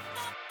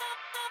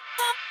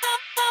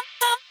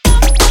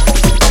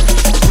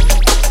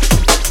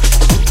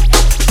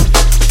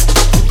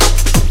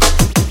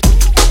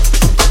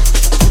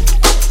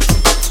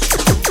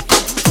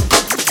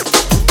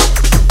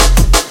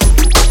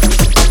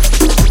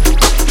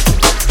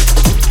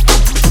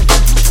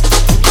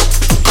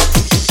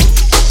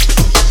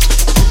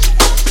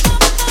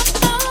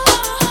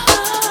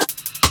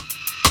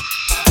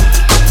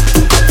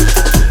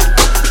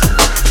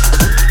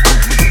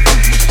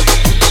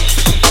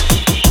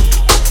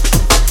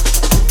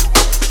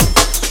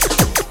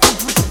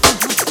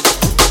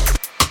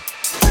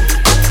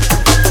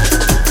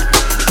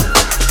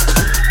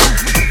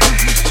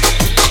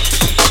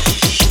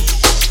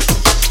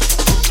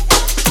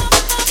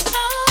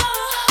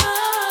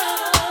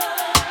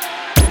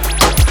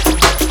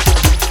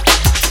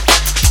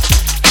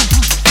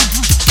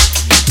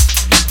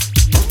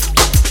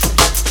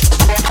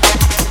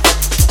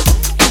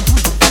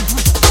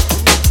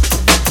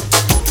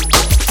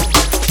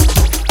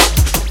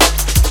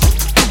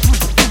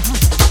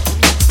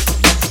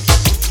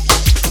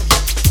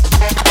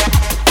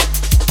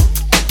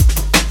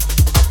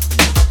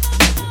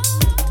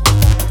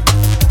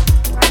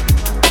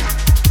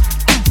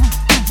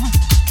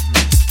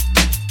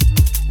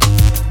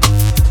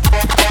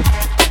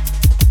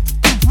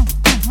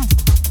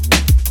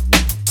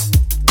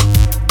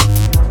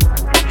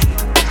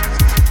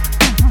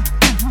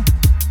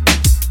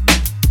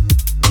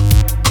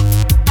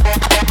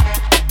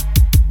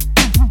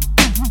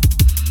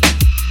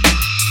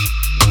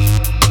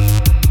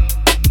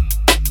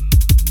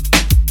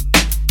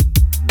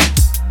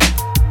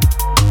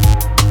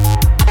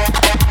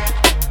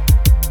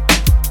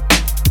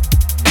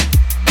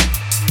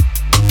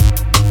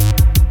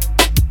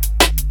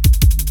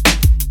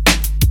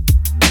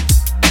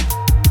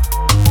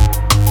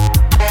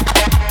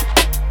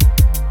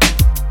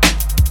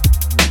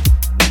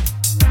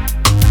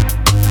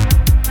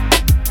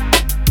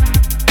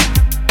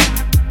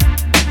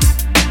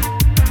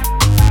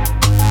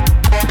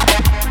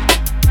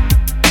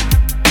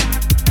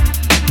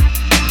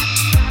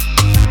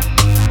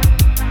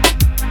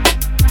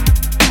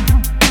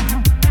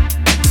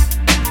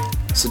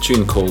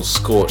 Tune called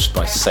Scorched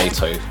by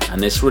Sato,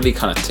 and this really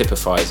kind of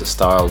typifies a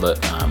style that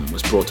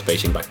was brought to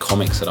Beijing by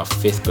Comics at our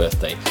 5th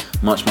birthday.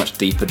 Much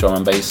deeper drum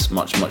and bass,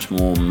 much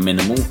more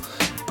minimal,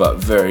 but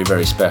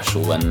very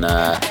special. And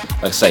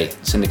like I say,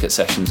 Syndicate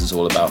Sessions is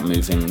all about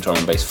moving drum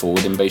and bass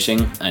forward in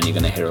Beijing, and you're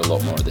going to hear a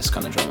lot more of this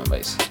kind of drum and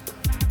bass.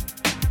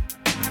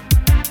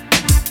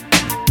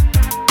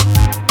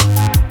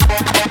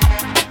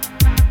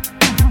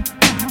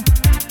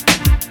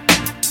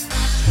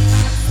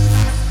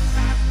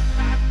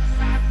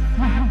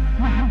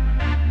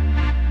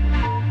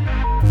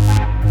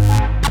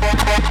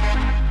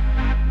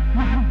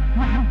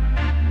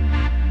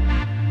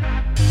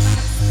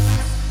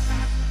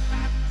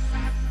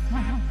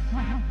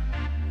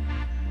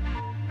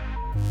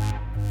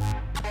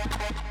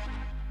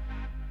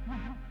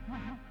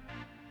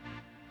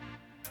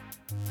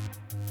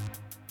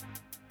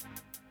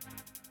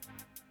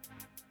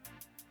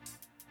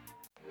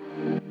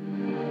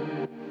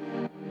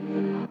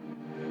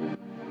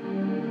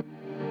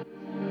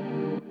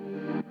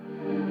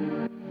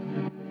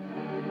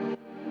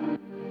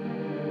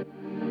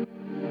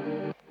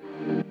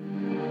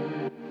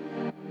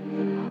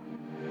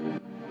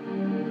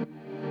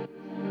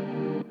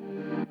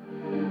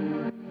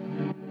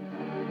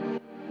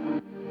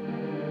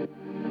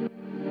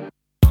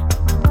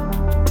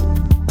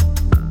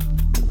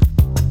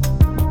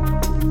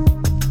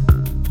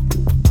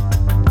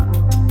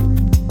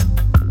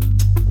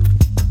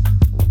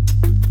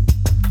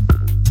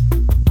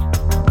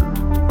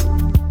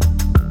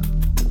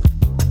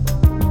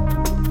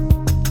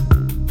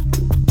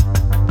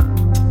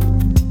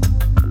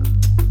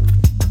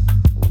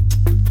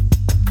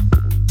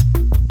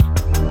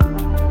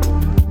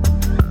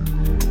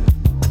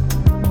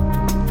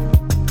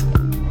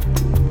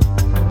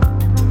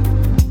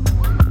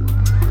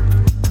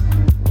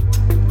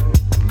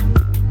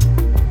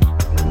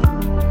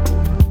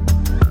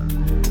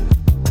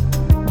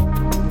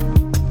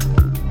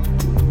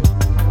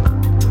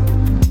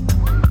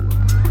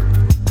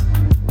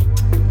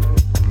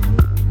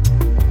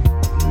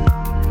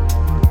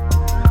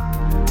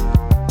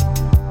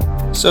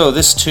 So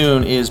this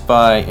tune is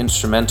by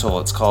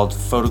Instrumental. It's called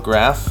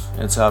Photograph,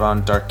 and it's out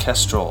on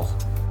Darkestral.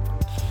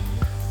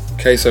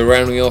 Okay, so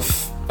rounding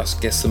off, I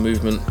guess the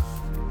movement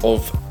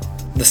of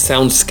the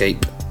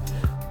soundscape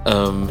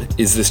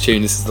is this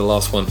tune. This is the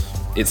last one.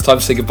 It's time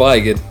to say goodbye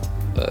again.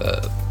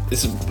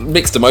 It's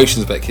mixed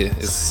emotions back here.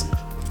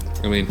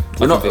 I mean,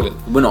 we're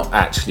not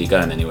actually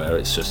going anywhere.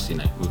 It's just, you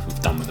know, we've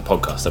done with the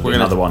podcast. There'll be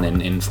another one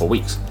in 4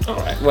 weeks. All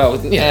right.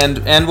 Well, yeah.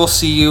 And we'll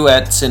see you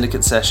at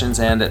Syndicate Sessions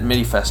and at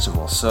MIDI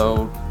Festival.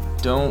 So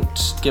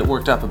don't get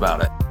worked up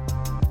about it.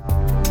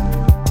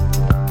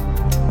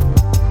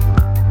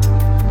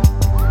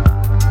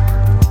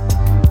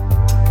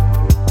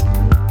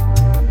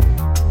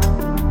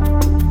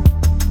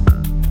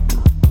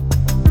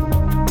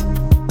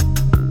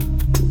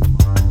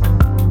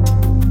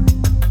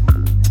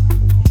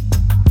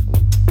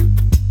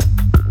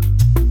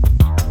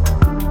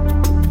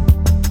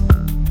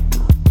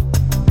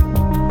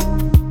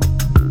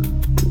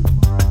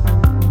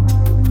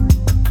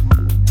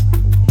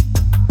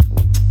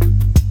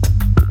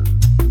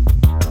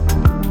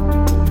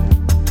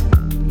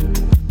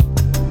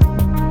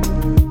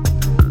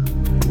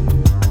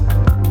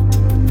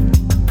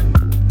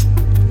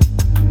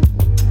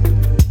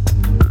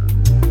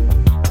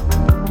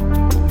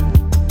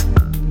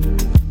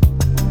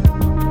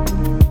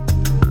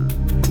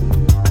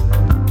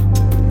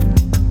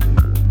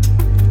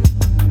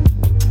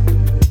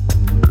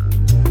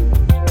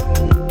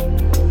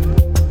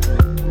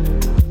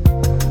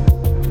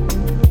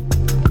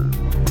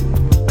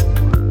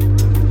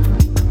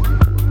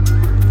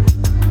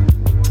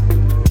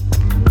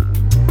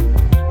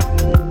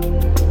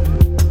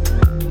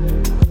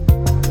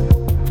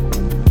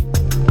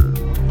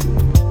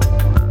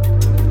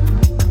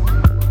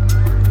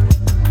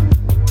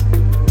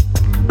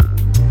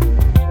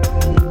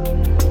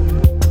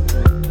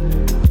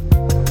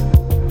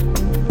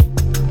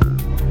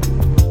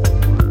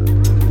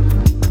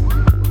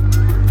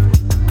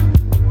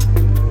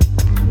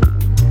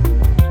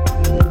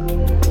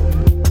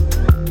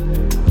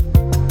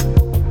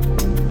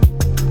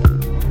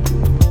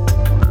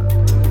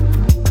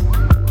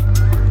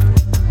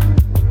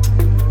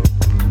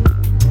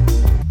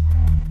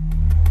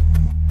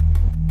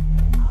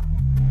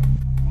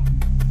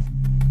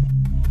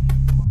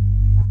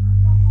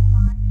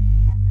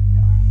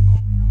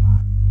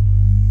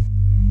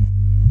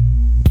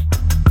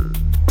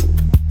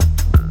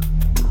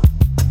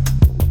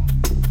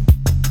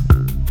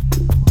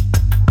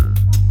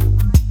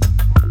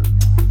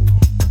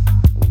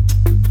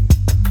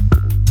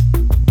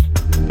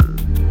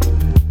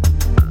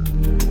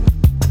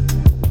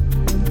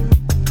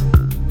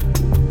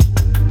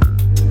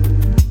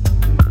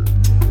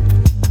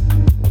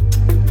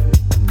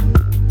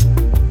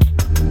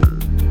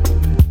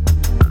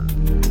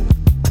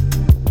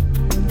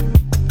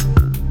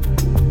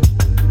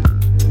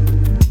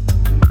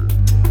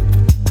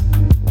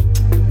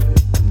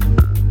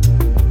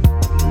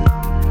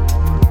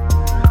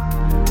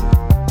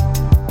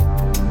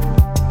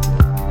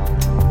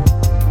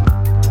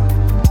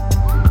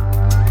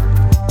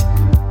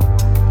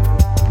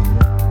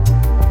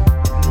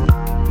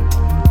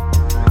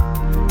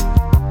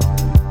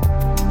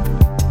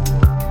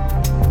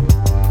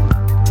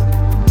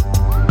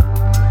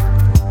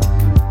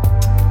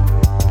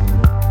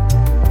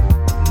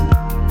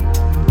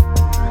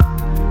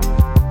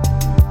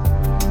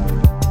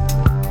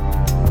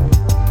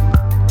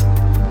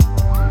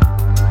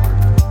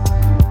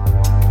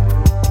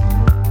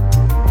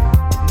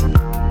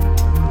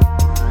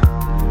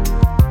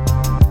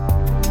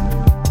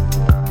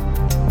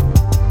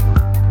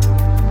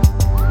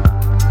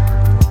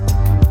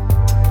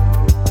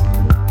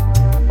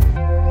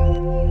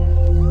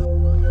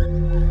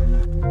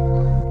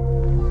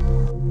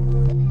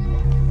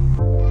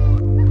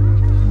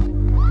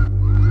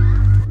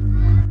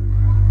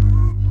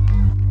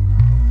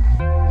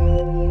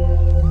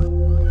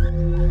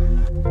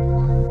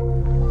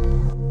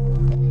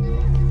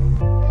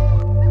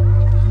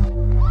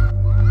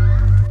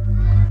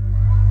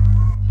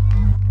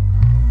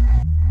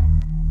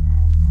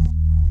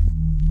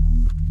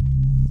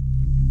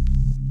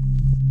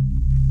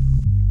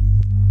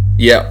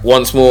 Yeah,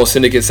 once more,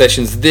 Syndicate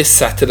Sessions this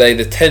Saturday,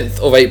 the 10th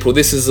of April.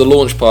 This is the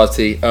launch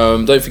party.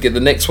 Don't forget,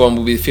 the next one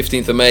will be the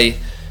 15th of May.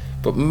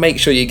 But make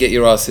sure you get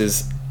your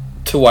asses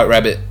to White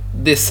Rabbit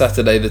this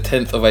Saturday, the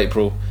 10th of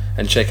April,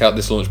 and check out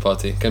this launch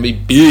party. It's going to be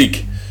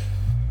big.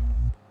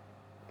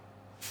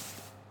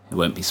 It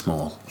won't be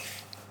small.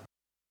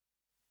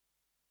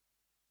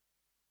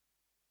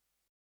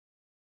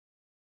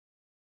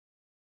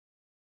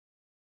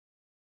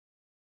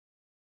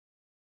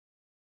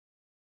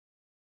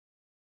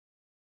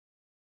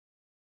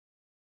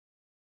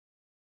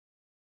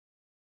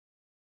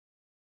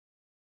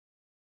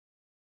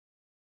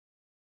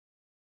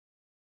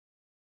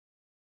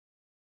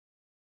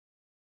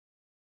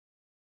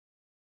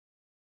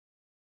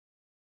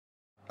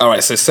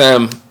 Alright, so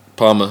Sam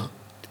Palmer,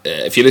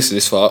 if you listen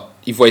this far,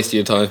 you've wasted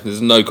your time. There's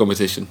no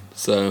competition,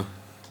 so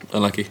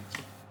unlucky.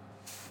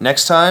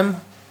 Next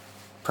time,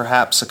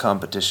 perhaps a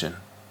competition.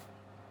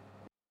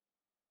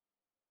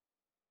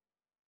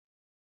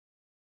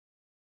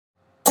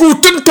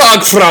 Guten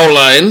Tag,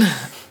 Fraulein,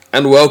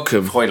 and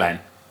welcome.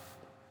 Fräulein.